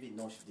tell you. Do you even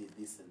know she did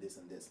this and this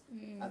and this?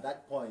 At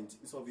that point,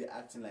 instead of you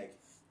acting like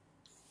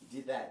you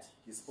did that,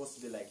 you're supposed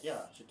to be like,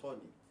 yeah, she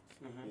told me.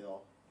 You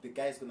know, the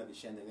guy's gonna be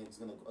ashamed and then he's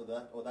gonna,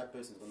 or that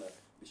person's gonna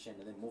be ashamed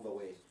and then move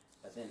away.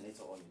 But then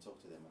later on, you talk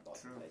to them about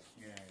True. it, like,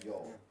 Yeah.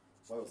 yo,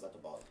 what was that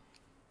about?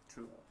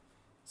 True.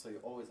 So you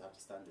always have to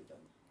stand with them.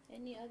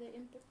 Any other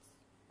inputs?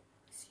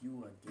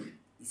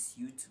 It's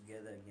you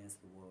together against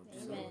the world.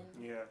 Amen.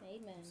 Yeah.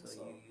 Amen.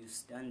 So you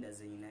stand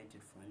as a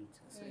united front.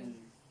 So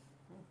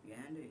you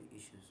handle your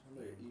issues.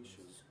 Handle your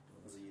issues.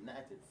 As a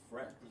united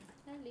front.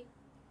 Handy.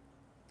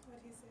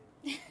 What he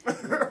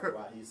said.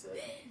 What he said.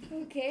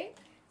 Okay.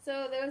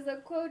 So there was a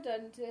quote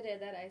on Twitter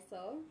that I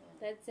saw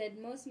that said,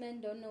 "Most men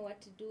don't know what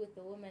to do with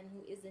a woman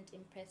who isn't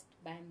impressed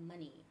by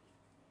money."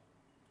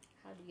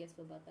 How do you guys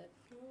feel about that?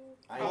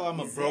 Well, I'm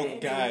a Is broke there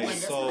guy, anyone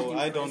that's so not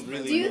I don't impressed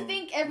really Do you know.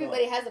 think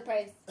everybody has a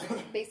price,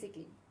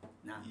 basically?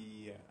 Nah.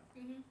 Yeah.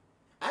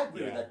 I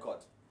agree with Yeah. that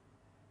quote.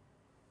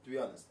 To be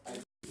honest, I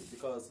agree.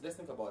 Because let's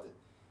think about it.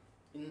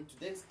 In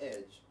today's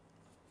age,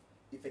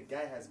 if a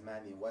guy has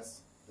money,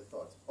 what's the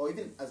thought? Or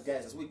even as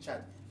guys, as we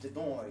chat, just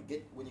don't worry.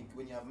 When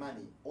you have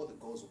money, all the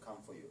girls will come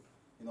for you.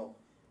 You know,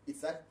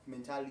 it's that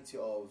mentality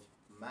of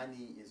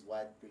money is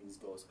what brings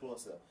girls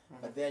closer.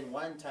 But then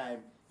one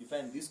time you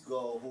find this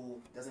girl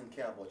who doesn't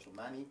care about your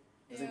money,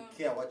 doesn't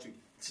care what you.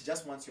 She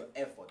just wants your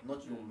effort,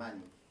 not your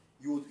money.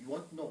 You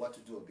won't know what to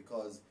do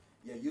because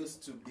you're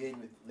used to being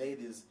with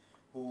ladies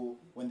who,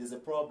 when there's a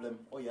problem,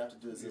 all you have to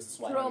do is just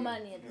swipe. Throw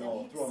money at You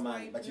know, them. throw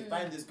money. But you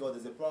find this girl,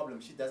 there's a problem.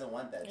 She doesn't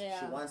want that. Yeah.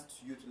 She wants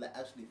you to like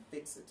actually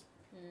fix it.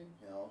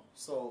 You know.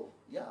 So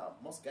yeah,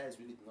 most guys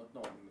really do not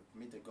know.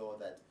 Meet a girl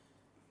that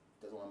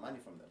doesn't want money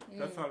from them.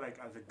 That's how, like,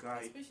 as a guy,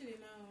 Especially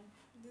now,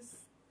 this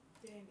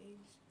day and age.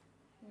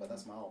 But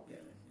that's my own.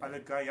 as a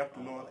guy, you have to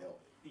Oh, know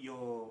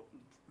your,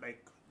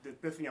 like, the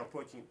person you're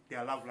approaching,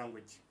 their love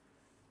language.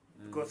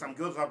 Because some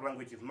girls' love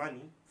language is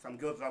money, some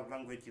girls' love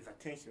language is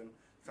attention,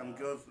 some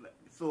girls.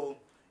 So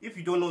if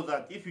you don't know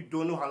that, if you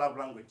don't know her love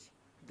language,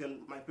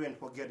 then my friend,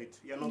 forget it.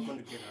 You're not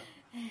going to get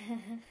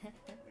her.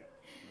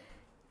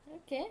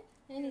 Okay.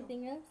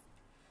 Anything else?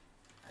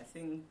 I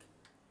think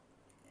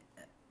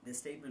the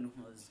statement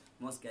was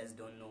most guys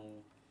don't know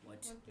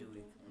what to do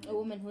with. A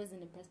woman who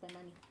isn't impressed by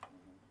money.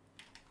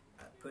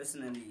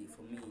 Personally,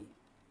 for me,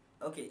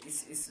 okay,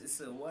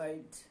 it's a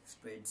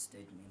widespread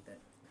statement that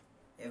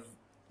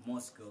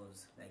most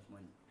girls like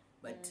money,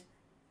 but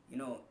you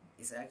know,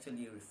 it's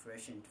actually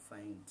refreshing to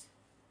find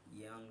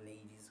young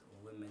ladies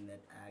or women that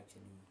are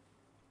actually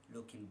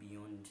looking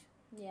beyond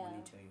Yeah.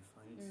 monetary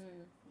funds,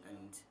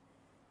 and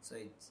so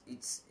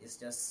it's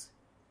just,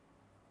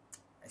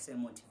 I say,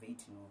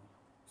 motivating, or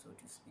so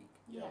to speak.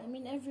 Yeah, I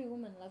mean, every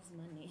woman loves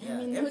money. Yeah, I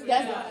mean, who every-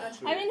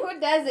 doesn't? yeah. I mean, who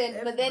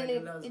doesn't? But then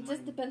Everybody loves it just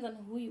money. depends on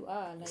who you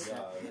are.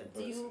 Like,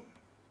 do you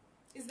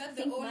Is that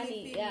the think only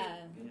money? thing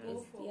Yeah, you go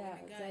It's- for? yeah,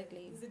 with a guy?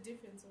 exactly. There's a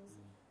difference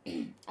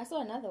also. I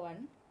saw another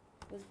one.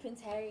 It was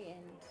Prince Harry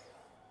and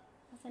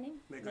what's her name?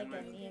 Meghan.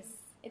 Meghan. Yes.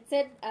 It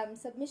said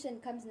submission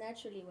comes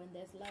naturally when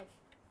there's love.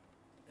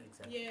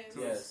 Exactly. Yes.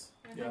 Yes.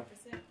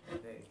 100%.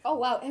 Very Oh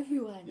wow,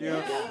 everyone.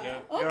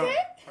 Yeah. Okay.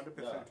 100%.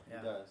 Yeah, Yeah.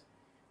 it does.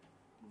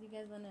 You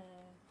guys wanna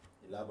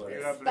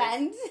Elaborate.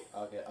 expand?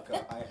 Okay.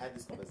 I had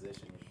this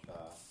conversation with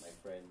my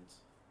friend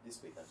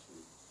this week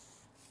actually.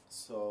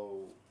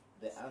 So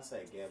the answer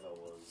I gave her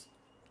was,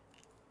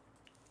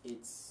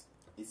 it's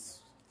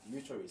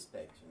mutual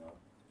respect, you know.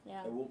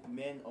 Yeah.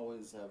 Men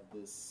always have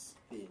this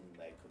thing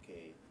like,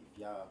 okay, if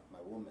you're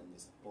my woman, you're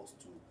supposed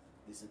to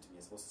listen to me,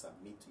 you're supposed to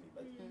submit to me,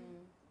 but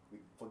we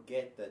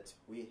forget that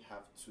we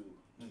have to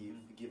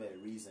give a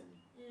reason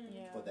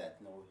Yeah. for that.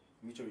 You know,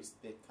 mutual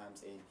respect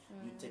comes in,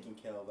 you taking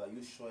care of her,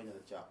 you showing her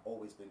that you're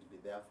always going to be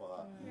there for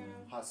her.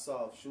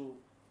 Herself,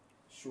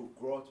 she'll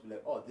grow to be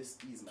like, oh, this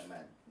is my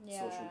man. So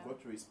Yeah. she'll grow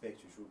to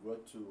respect you, she'll grow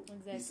to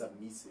be Exactly.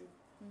 submissive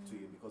to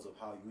you because of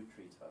how you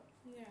treat her.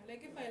 Yeah,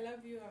 like if I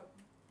love you, I'll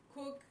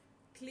cook,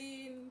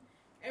 clean,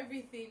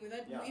 everything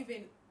without you Yeah.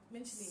 even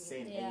mentioning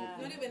Saying it. Yeah.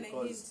 Not even a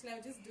because hint,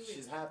 like just do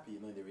she's it. happy, you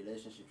know, in the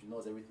relationship. She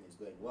knows everything is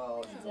going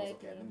well. She knows, okay,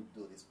 Exactly. let me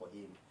do this for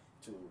him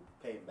to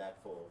pay him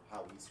back for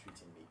how he's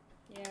treating me.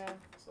 Yeah.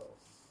 So,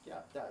 yeah,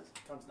 it does.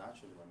 It comes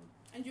naturally when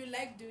And you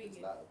like doing it's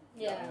it. love.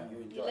 Yeah. You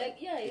You enjoy like,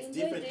 it. yeah, you It's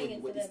enjoy different doing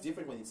it when for it's them.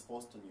 different when it's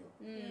forced on you.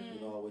 Mm. You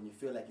know, when you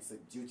feel like it's a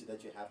duty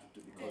that you have to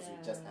do because you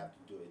just Yeah. have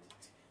to do it.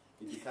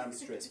 It becomes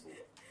stressful.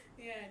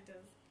 Yeah, it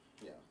does.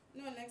 Yeah.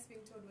 No one likes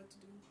being told what to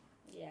do.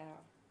 Yeah.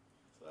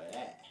 So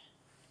yeah.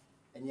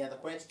 Any other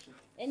question?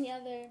 Any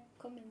other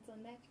comments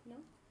on that? No?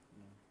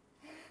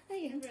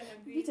 Everyone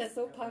agrees. Peter's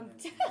so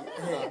pumped.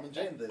 Yeah, I'm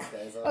enjoying this,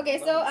 guys. Okay, I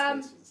so, love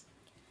these questions.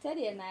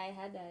 Teddy and I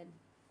had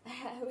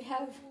we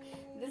have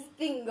this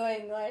thing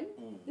going on,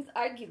 this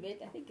argument.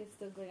 I think it's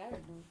still going. I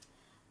don't know.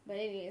 But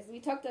anyways, we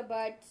talked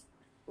about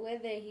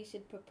whether he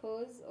should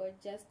propose or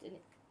just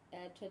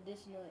a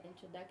traditional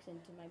introduction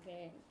to my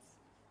parents.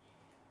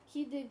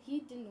 He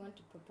didn't want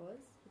to propose.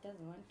 He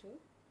doesn't want to.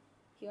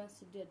 He wants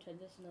to do a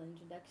traditional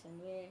introduction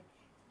where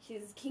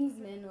she's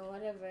Kingsman or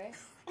whatever.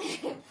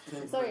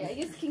 Sorry, I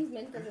use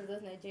Kingsman because of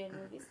those Nigerian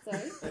movies.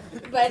 Sorry,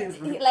 but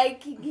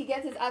he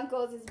gets his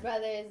uncles, his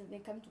brothers, and they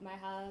come to my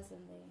house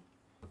and they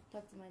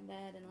talk to my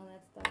dad and all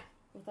that stuff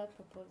without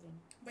proposing.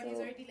 But he's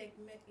already met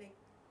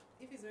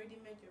if he's already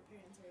met your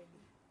parents already.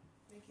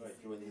 Right,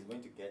 when he's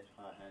going to get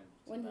her hand.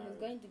 When he was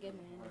going to get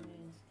my hand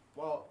married.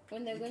 Well,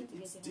 When they're going to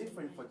it's get your hand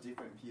different for married.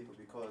 different people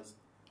because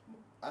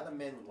other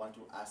men would want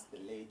to ask the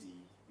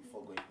lady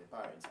before going to the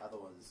parents. Other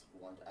ones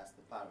will want to ask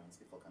the parents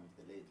before coming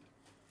to the lady.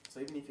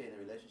 So even if you're in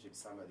a relationship with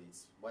somebody,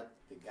 it's what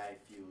the guy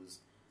feels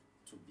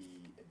to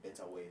be a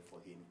better way for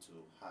him to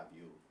have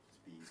you to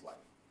be his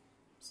wife.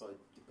 So it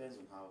depends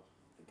on how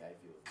the guy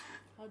feels.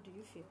 How do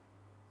you feel?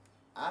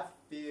 I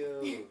feel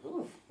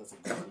ooh, that's a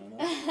good one.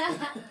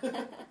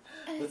 Huh?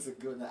 That's a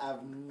good one. I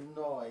have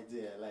no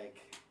idea.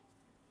 Like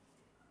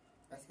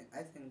I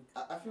think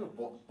I feel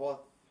both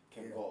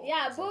can go.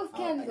 Yeah, both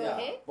can go, yeah,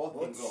 eh? both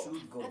can both go.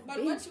 should go.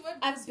 But what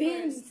I've goes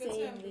been first? That's what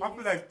saying I'm this. I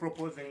feel like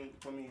proposing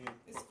for me.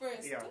 It's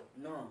first. Yeah.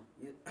 No,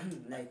 you,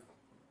 like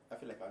I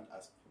feel like I want to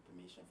ask for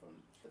permission from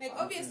the Like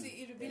parents. obviously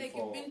it would be like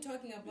Before- you've been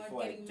talking about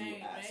before I getting do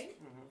married, ask. right?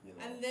 You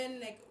know. And then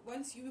like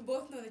once you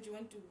both know that you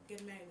want to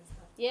get married and stuff.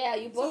 Yeah,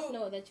 you both So,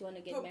 know that you want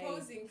to get married.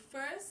 Proposing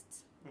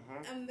first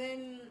and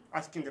then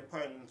Asking the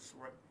parents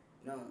what.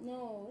 no.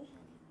 No.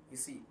 You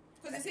see,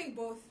 because you're saying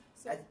both.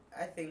 So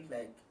I think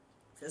like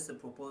just the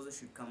proposal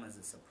should come as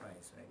a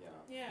surprise, right?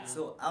 Yeah. yeah.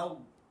 So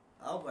I'll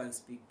go and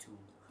speak to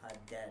her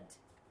dad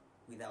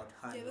without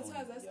her Yeah, that's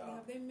knowing. why I was asking, Yeah.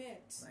 have they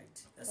met?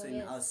 Right. That's Oh, when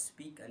yes. I'll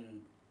speak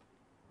and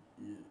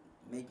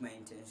make my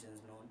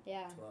intentions known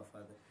Yeah. to her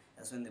father.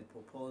 That's when the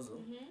proposal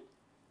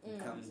Mm-hmm.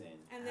 comes in.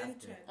 And then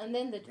after. trend. And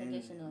then the Then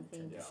traditional the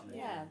thing. traditional,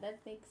 Yeah, yeah. that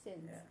makes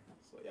sense. Yeah.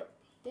 So yep.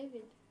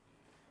 David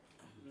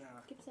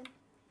Nah, Gibson.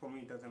 for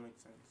me it doesn't make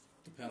sense.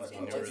 Depends What's on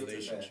your interesting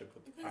relationship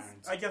with the Because-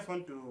 parents. I just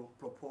want to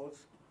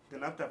propose.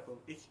 Then after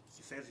if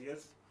she says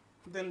yes,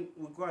 then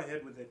we go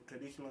ahead with the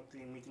traditional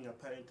thing, meeting her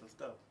parents and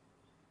stuff.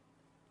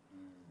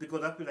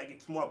 Because I feel like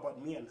it's more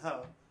about me and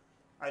her.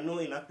 I know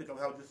in Africa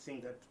we have this thing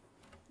that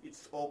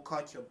it's all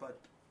culture, but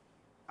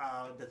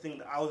the thing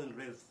that I wasn't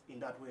raised in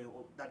that way,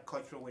 or that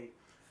cultural way.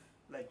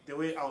 Like the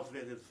way I was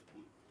raised is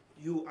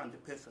you and the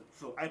person.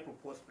 So I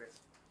propose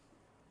first.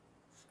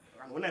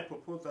 And when I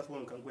propose, that's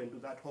when we can go and do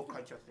that whole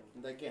culture thing.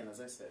 And again,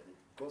 as I said, it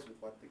goes with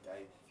what the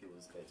guy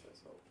feels better.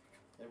 So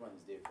everyone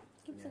is different.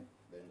 Gibson.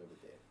 At the end of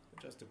the day. It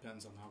just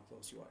depends on how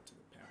close you are to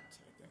the parents,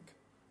 I think.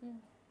 Mm.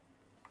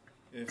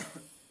 If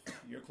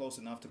you're close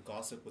enough to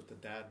gossip with the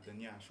dad, then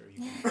yeah, sure,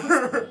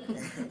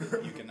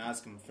 you can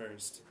ask him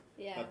first.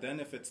 Yeah. But then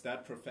if it's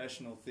that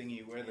professional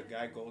thingy where the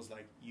guy goes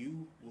like,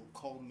 you will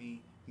call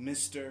me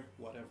Mr.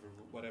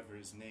 whatever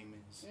his name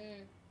is.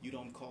 You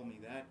don't call me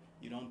that.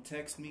 You don't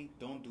text me.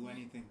 Don't do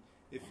anything.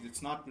 If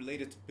it's not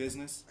related to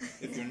business,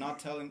 if you're not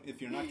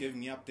giving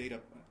me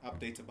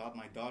updates about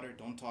my daughter,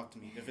 don't talk to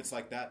me. If it's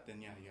like that,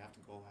 then yeah, you have to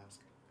go ask.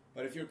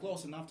 But if you're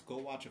close enough to go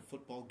watch a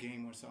football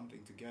game or something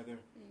together,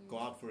 go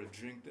out for a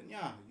drink, then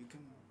yeah, you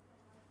can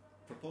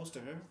propose to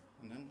her,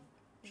 and then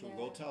she'll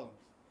go Yeah. tell him.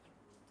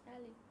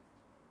 Ali.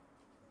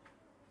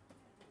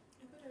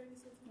 I thought I already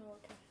said something. Oh,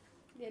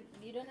 okay.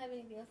 You don't have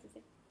anything else to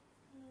say?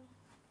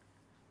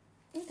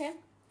 Okay.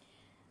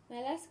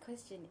 My last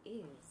question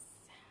is,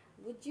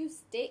 would you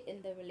stay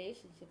in the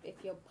relationship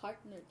if your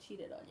partner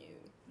cheated on you?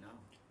 No.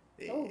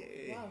 Oh,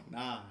 Eh, wow.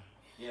 Nah.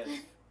 Yes.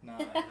 Nah.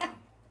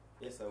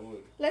 Yes, I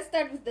would. Let's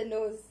start with the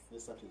nose.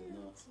 Let's start with the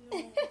notes. No.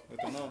 With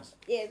the nose.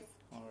 Yes.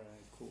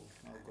 Alright, cool.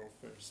 I'll go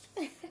first.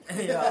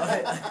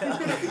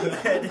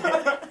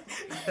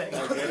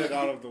 I'll get it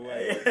out of the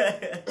way.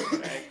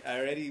 I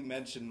already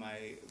mentioned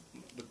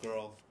the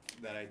girl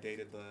that I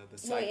dated, the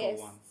psycho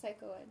one.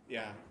 Psycho one.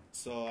 Yeah.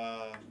 So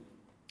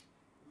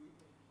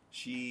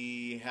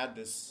she had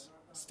this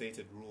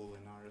stated rule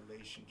in our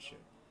relationship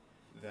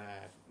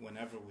that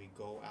whenever we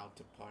go out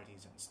to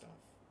parties and stuff,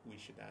 we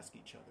should ask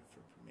each other for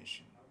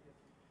permission.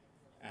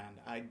 And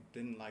I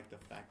didn't like the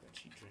fact that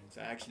she drinks.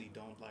 I actually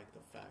don't like the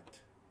fact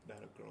that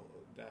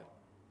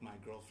my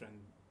girlfriend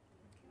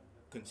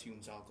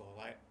consumes alcohol.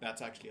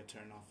 That's actually a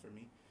turn off for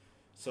me.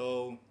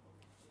 So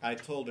I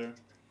told her,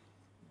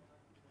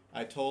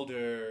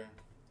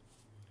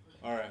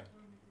 all right,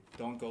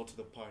 don't go to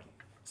the party.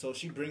 So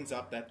she brings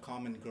up that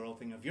common girl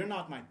thing of, you're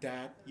not my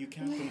dad, you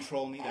can't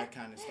control me, that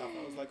kind of stuff.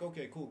 I was like,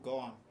 okay, cool, go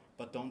on,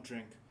 but don't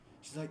drink.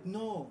 She's like,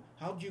 no,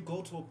 how'd you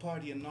go to a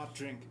party and not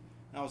drink?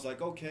 And I was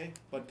like, okay,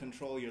 but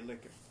control your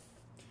liquor.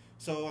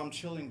 So I'm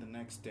chilling the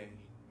next day.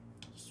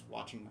 just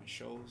watching my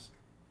shows.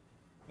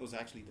 It was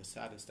actually the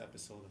saddest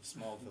episode of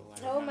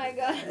Smallville. I Oh my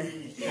remember. god.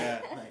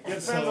 Yeah. Your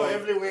friends are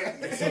everywhere.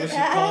 So she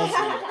calls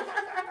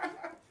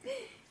me.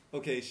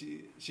 Okay,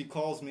 she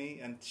calls me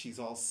and she's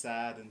all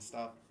sad and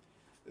stuff.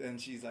 And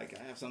she's like,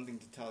 I have something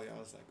to tell you. I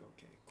was like,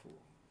 okay, cool.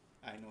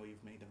 I know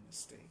you've made a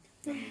mistake.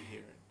 Let me hear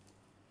it.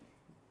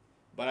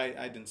 But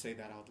I didn't say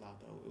that out loud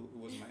though.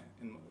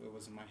 It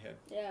was in my head.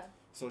 Yeah.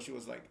 So she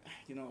was like,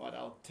 you know what?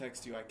 I'll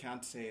text you. I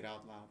can't say it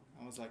out loud.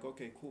 I was like,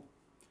 okay, cool.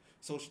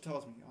 So she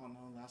tells me, oh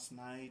no, last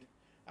night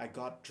I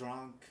got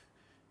drunk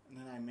and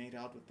then I made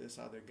out with this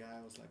other guy.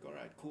 I was like, all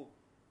right, cool.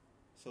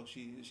 So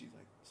she's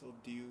like, so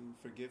do you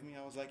forgive me?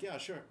 I was like, yeah,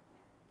 sure.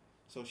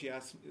 So she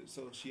asked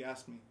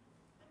me,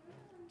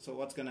 so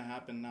what's gonna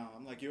happen now?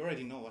 I'm like, you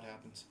already know what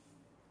happens.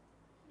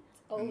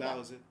 Over. And that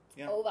was it.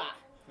 Yeah. Over.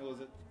 That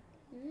was it.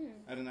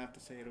 I didn't have to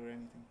say it or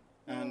anything.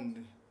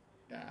 And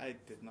yeah, I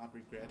did not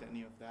regret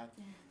any of that.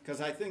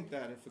 Because I think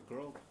that if a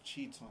girl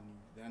cheats on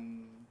you,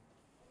 then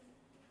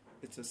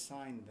it's a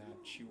sign that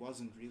she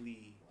wasn't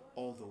really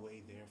all the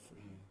way there for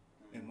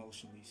you,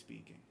 emotionally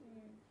speaking.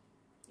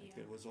 Like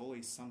there was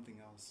always something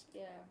else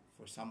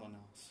for someone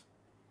else.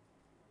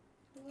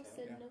 Who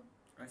said Yeah.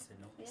 no? I said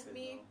no. Yeah. I said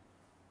Me. no.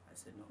 I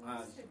said no.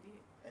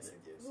 I said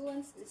yes. Who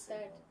wants to They said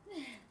start?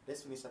 no.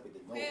 Let's finish up with the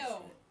no.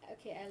 Well,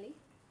 Okay, Ali.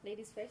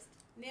 Ladies first.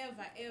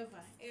 never,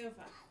 ever,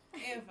 ever,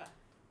 ever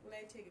will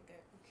I take a guy.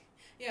 Okay.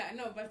 Yeah,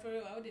 no, but for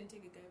real, I wouldn't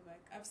take a guy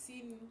back. I've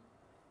seen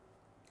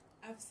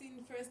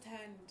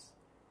firsthand,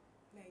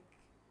 like,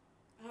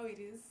 how it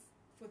is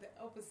for the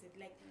opposite.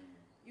 Like,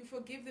 you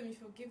forgive them,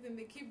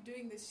 they keep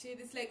doing this shit.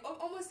 It's like,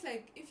 almost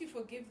like, if you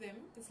forgive them,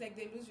 it's like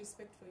they lose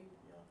respect for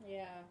you.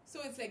 Yeah. So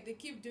it's like they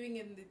keep doing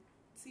it and they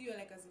see you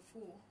like as a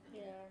fool.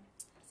 Yeah.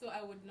 So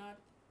I would not,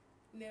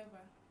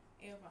 never,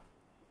 ever,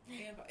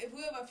 ever. If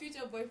we have a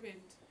future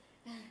boyfriend,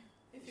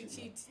 if you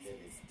cheat,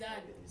 it's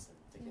done.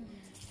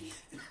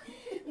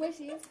 Where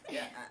she is?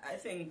 Yeah, I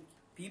think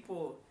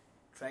people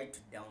try to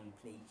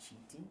downplay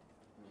cheating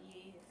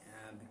Yes.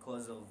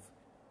 because of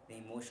the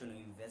emotional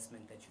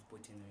investment that you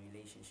put in a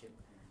relationship.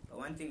 But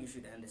one thing you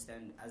should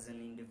understand, as an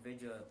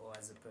individual or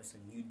as a person,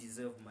 you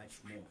deserve much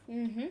more.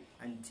 Mm-hmm.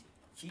 And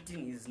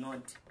cheating is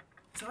not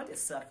a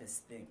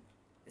surface thing.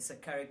 It's a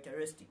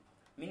characteristic.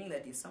 Meaning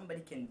that if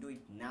somebody can do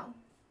it now,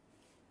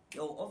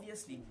 they'll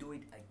obviously do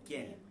it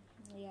again.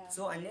 Yeah.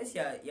 So unless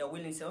you're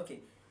willing to say, okay,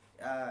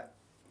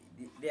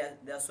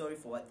 they're sorry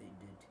for what they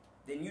did,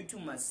 then you two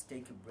must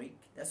take a break.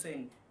 That's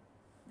when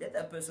let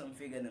that person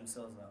figure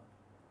themselves out,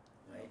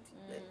 right?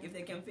 If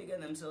they can figure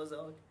themselves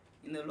out,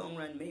 in the long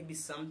run, maybe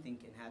something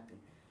can happen.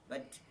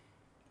 But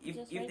if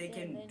Just they right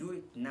can there, do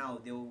it now,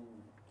 they'll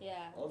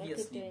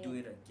obviously they could do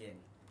it again.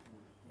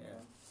 Yeah.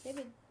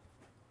 David.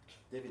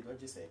 David, what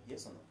did you say?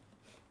 Yes or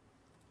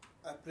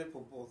no? I play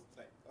for both.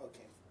 Like,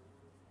 okay.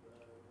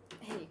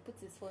 Hey, he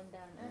puts his phone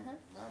down.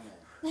 My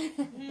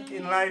man.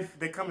 In life,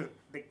 there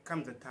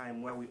comes a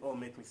time where we all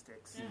make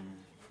mistakes.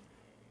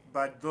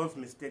 But those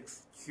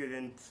mistakes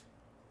shouldn't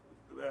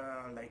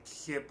like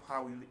shape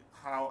how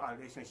our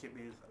relationship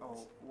is or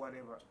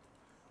whatever.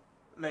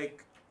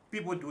 Like,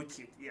 people do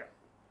cheat, yeah.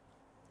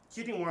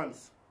 Cheating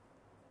once,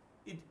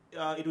 it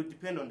will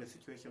depend on the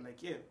situation.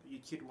 Like, yeah, you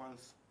cheat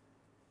once,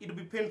 it'll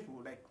be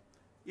painful. Like,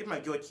 if my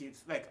girl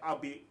cheats, like, I'll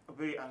be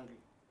very angry.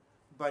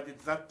 But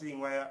it's that thing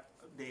where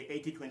the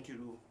 80-20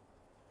 rule,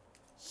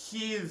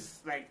 she's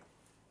like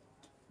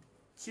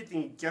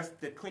cheating just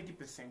the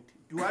 20%.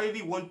 Do I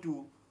really want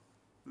to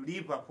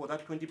leave her for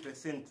that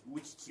 20%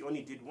 which she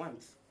only did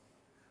once?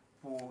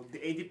 For the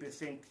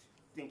 80%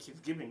 thing she's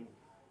giving me?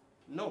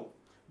 No.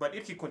 But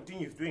if she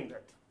continues doing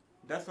that,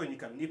 that's when you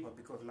can leave her,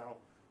 because now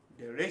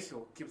the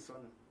ratio keeps on.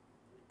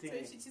 So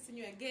if she cheats on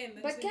you again,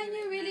 then But so can you're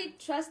you like, really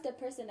trust the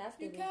person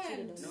after You they can't.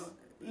 cheated on you?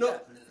 No,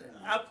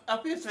 I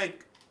feel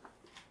like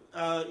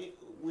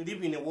we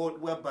live in a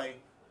world whereby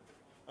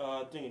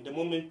the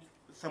moment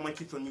someone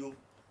cheats on you,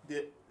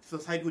 the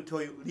society will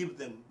tell you, leave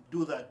them,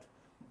 do that.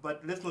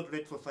 But let's not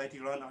let society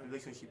run our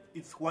relationship.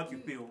 It's what you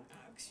feel.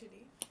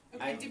 Actually,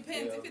 okay, it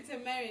depends. If it's a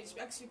marriage,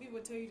 actually people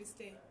tell you to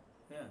stay.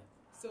 Yeah.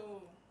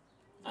 So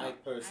I I know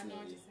what personally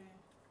you're saying.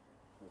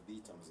 will be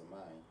terms of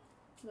mine.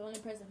 The only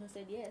person who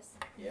said yes.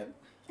 Yep.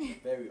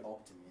 Very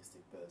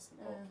optimistic person,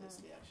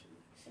 obviously,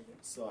 actually.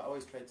 So I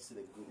always try to see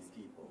the good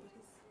in people.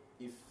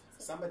 If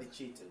somebody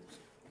cheated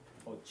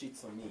or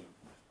cheats on me,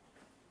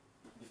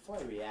 before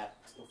I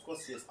react, of course,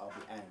 yes, I'll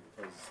be angry,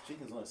 because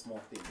cheating is not a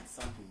small thing, it's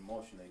something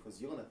emotional,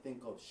 because you're going to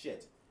think of,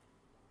 shit,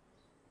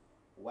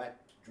 what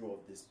drove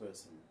this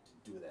person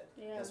to do that?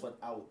 Yeah. That's what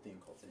I would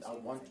think of. And I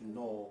want to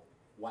know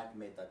what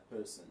made that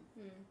person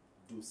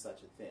do such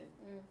a thing,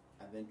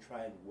 and then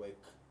try and work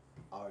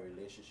our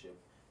relationship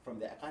from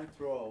there. I can't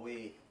throw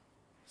away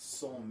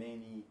so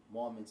many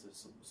moments of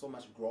so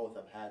much growth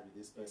I've had with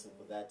this person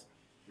for that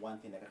one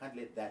thing. Like, I can't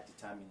let that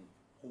determine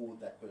who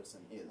that person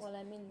is. Well,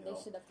 I mean, You they know,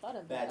 should have thought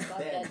of but about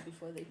then- that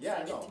before they Yeah,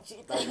 I decided know. to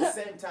cheat. But at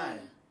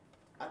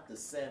the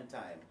same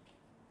time,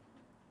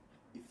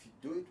 if you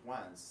do it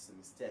once, it's a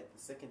mistake.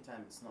 The second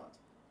time, it's not.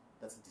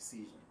 That's a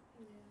decision.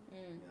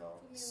 You know.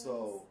 Yes.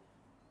 So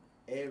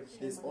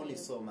There's only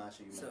so much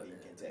a human being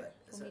can take.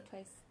 For me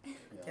twice. Yeah.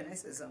 Can I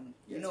say something?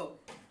 You Yes. know,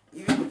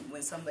 even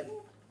when somebody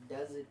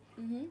does it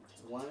Mm-hmm.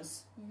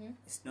 once, Mm-hmm.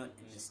 it's not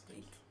a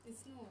mistake.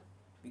 It's not.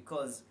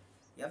 Because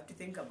you have to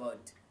think about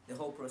the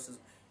whole process.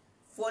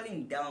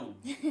 Falling down,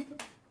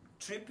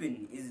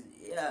 tripping is,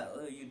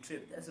 you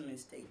trip, that's a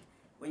mistake.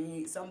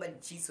 When somebody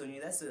cheats on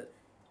you, that's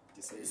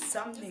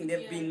something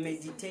they've been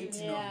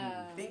meditating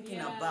Yeah. on, thinking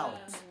Yeah.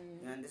 about.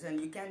 Mm. You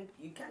understand? You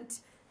can't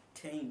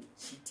turn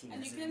cheating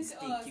And as you a can't say,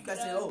 mistake. "Oh, You can't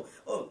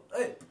it's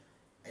say, hey,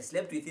 I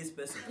slept with this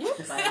person. I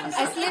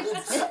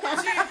slipped.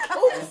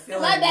 I Oops,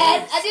 fell my in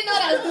bad. love. I didn't know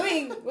what I was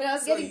doing when I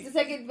was So getting you- to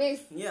second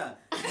base. Yeah,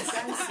 you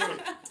can't say.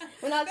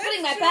 When I was That's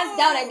putting my true. pants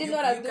down, I didn't know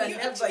what I was You doing. can You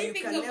never, actually you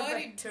think can about never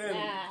it. term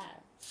Yeah.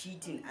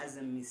 cheating as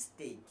a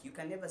mistake. You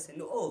can never say,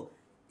 no,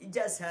 it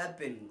just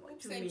happened. What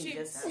do you mean it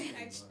just happened?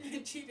 I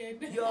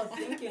cheated. You're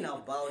thinking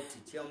about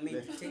it. You're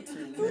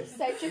meditating. Oops,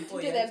 I tripped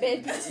Before into you the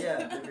actually- bed. Yeah.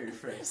 Let me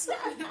rephrase.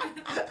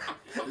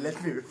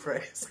 Let me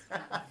rephrase.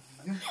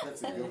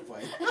 That's a good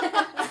point. Let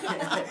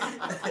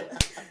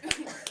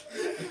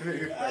me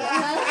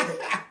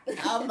rephrase.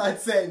 I'm not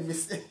saying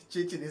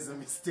cheating is a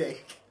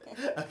mistake.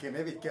 Okay,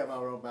 maybe it came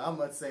out wrong, but I'm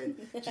not saying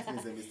cheating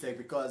is a mistake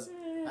because,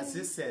 as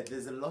you said,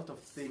 there's a lot of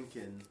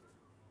thinking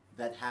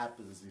that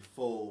happens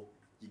before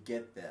you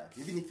get there.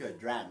 Even if you're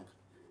drunk,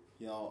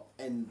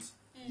 and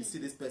you see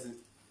this person,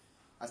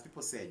 as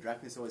people say,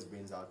 drunkenness always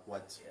brings out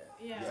what.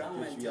 Yeah.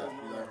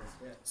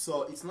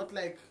 So it's not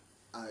like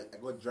I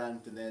got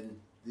drunk and then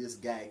this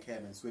guy came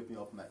and swept me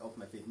off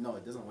my feet. No,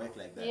 it doesn't work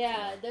like that.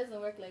 Yeah, it doesn't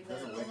work like It that.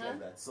 doesn't work Uh-huh. like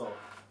that. So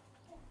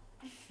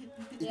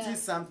it Yeah.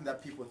 is something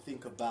that people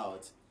think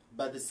about,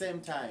 but at the same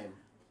time,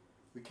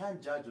 we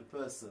can't judge a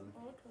person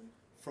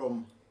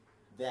from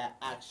their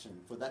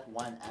action, for that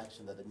one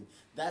action that they did.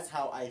 That's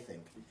how I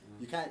think.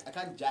 I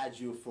can't judge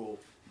you for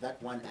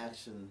that one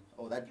action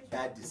or that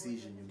bad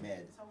decision you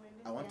made.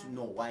 I want to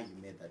know why you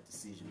made that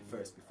decision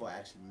first before I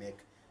actually make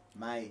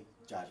my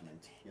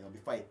judgment.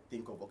 Before I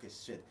think of, okay,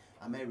 shit,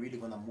 am I really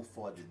gonna move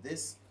forward with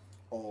this,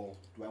 or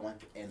do I want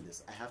to end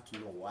this? I have to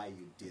know why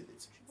you did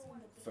it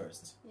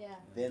first. Yeah.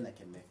 Then I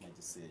can make my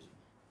decision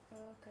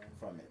Okay.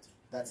 from it.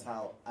 That's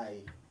how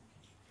I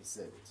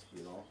perceive it,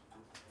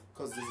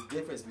 because there's a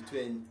difference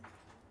between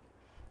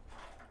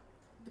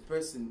the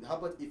person. How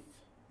about if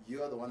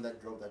you are the one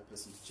that drove that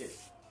person to cheat?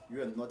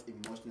 You are not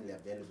emotionally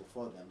available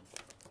for them,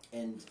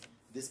 and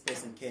this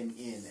person came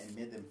in and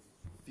made them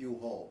feel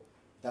whole.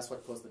 That's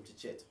what caused them to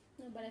cheat.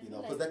 No, but I feel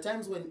Because like, there are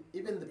times when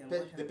even Then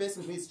what the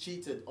person who is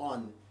cheated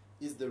on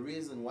is the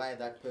reason why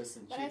that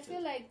person but cheated. I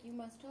feel like you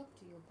must talk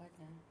to your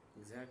partner.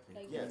 Exactly.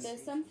 Like Yes.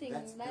 there's something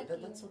that's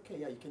lacking. that's okay.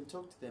 Yeah, you can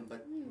talk to them,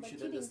 but you But should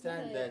cheating is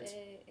understand not that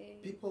a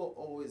people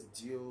always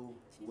deal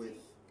with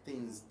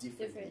things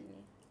differently.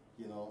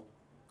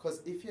 Because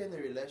if you're in a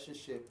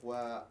relationship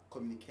where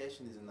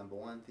communication is the number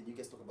one thing, you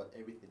guys talk about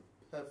everything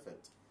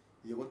perfect,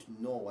 you're going to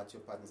know what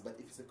your partner is. But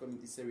if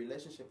it's a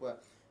relationship where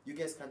you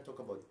guys can't talk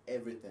about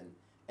everything,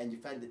 and you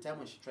find the time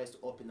when she tries to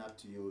open up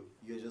to you,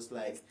 you're just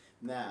like,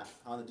 nah,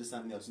 I want to do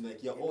something else.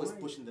 You're always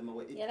pushing them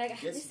away. It Yeah, like,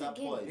 gets this to that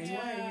again. point. Then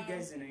why are you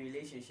guys in a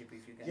relationship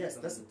if you can? Yes,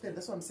 that's the thing.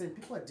 That's what I'm saying.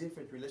 People are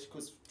different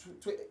relationships. Because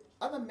to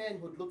other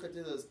men would look at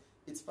it as,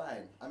 it's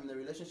fine. I'm in a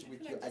relationship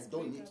with you. I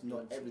don't need to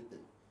know everything.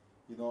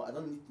 I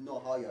don't need to know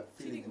how you're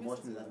feeling Cheating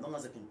emotionally. messes As long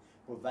as I can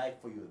provide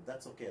for you,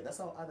 that's okay. That's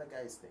how other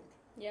guys think.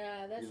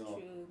 Yeah, that's You know,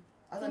 true.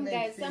 Other Some men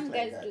guys, think some like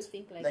guys that. do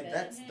think like Like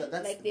that.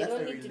 that's Like they that's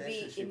don't a need to be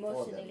relationship for them.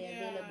 emotionally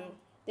Yeah. available.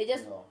 They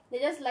just You know, they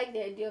just like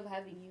the idea of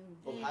having you.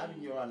 of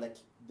having you around, like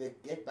they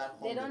get back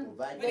home, They they don't-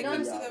 provide When for it you,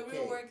 comes to you're the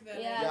real okay. work,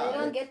 then Yeah, Yeah, they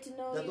don't like, get to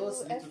know there are you. those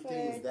little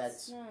things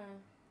efforts. that Nah.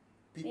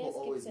 people Yes,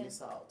 always Gibson.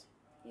 miss out.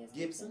 Yes,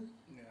 Gibson?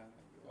 Yeah,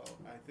 well,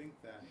 I think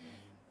that,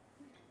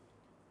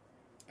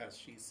 as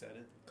she said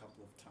it a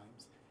couple of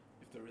times,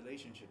 if the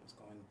relationship is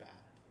going bad,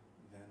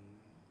 then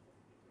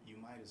you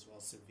might as well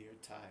sever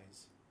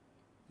ties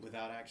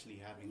without actually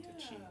having to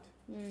cheat.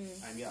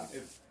 Mm. I mean, Yeah.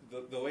 if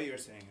the way you're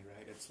saying it,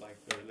 right, it's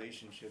like the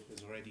relationship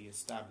is already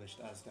established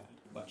as that,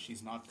 but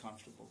she's not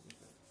comfortable with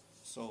it.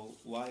 So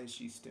why is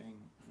she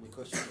staying with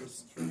Because she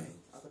was trying.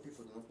 Other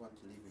people do not want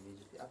to leave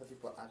immediately. Other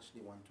people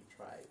actually want to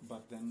try.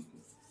 But then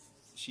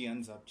she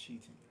ends up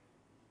cheating.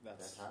 That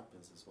That's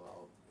happens as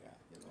well. yeah.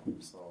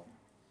 So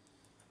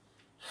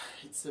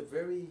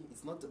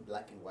it's not a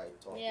black and white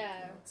topic.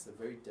 Yeah. It's a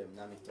very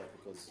dynamic topic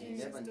because you Mm.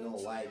 never Just know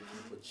don't why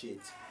cheat. people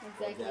cheat or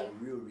Exactly. their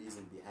real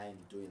reason behind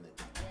doing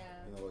it.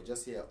 Yeah.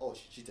 Just hear, oh,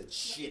 she cheated.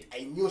 Shit,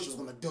 I knew she was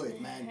gonna do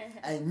it, man.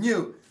 I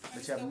knew. But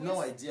It's you have the no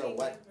worst idea thing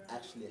what ever.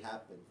 actually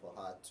happened for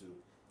her to to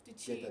get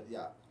cheat. that.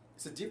 Yeah,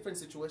 it's a different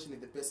situation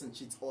if the person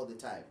cheats all the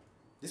time.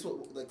 This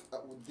was like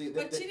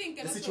But cheating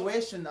can the also-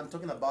 situation I'm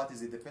talking about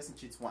is if the person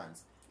cheats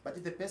once, but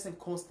if the person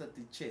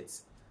constantly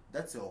cheats,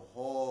 that's a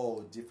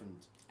whole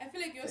different. I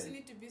feel like you also Yeah.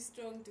 need to be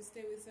strong to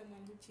stay with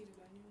someone who cheated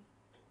on you.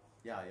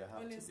 Yeah, you have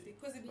honestly, to be.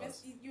 because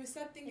you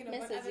start thinking It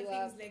about messes other you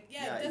things up. like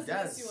it it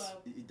does mess you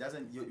up. It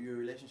doesn't. Your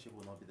relationship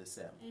will not be the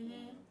same.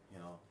 Mm-hmm. You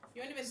know.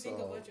 You won't even think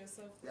So, about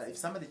yourself. Yeah, if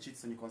somebody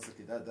cheats on you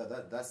constantly,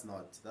 that's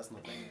not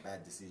like a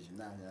bad decision.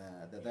 Nah,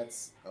 that's a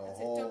That's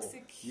whole. a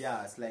toxic.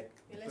 Yeah, it's like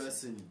the relationship.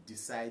 person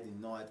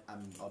deciding, not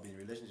I'll be in a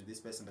relationship with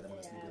this person, but I'm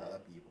gonna sleep with Yeah. other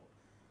people.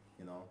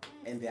 You know,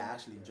 and they're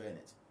actually enjoying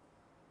it.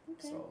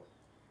 Okay. So.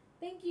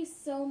 Thank you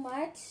so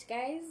much,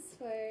 guys,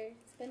 for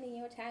spending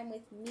your time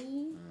with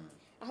me.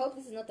 I hope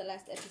this is not the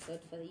last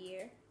episode for the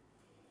year.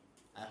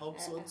 I hope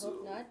so I too.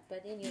 hope not,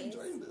 but anyways.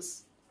 Enjoying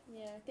this.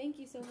 Yeah, thank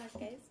you so much,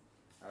 guys.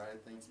 All right,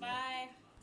 thanks. Man. Bye.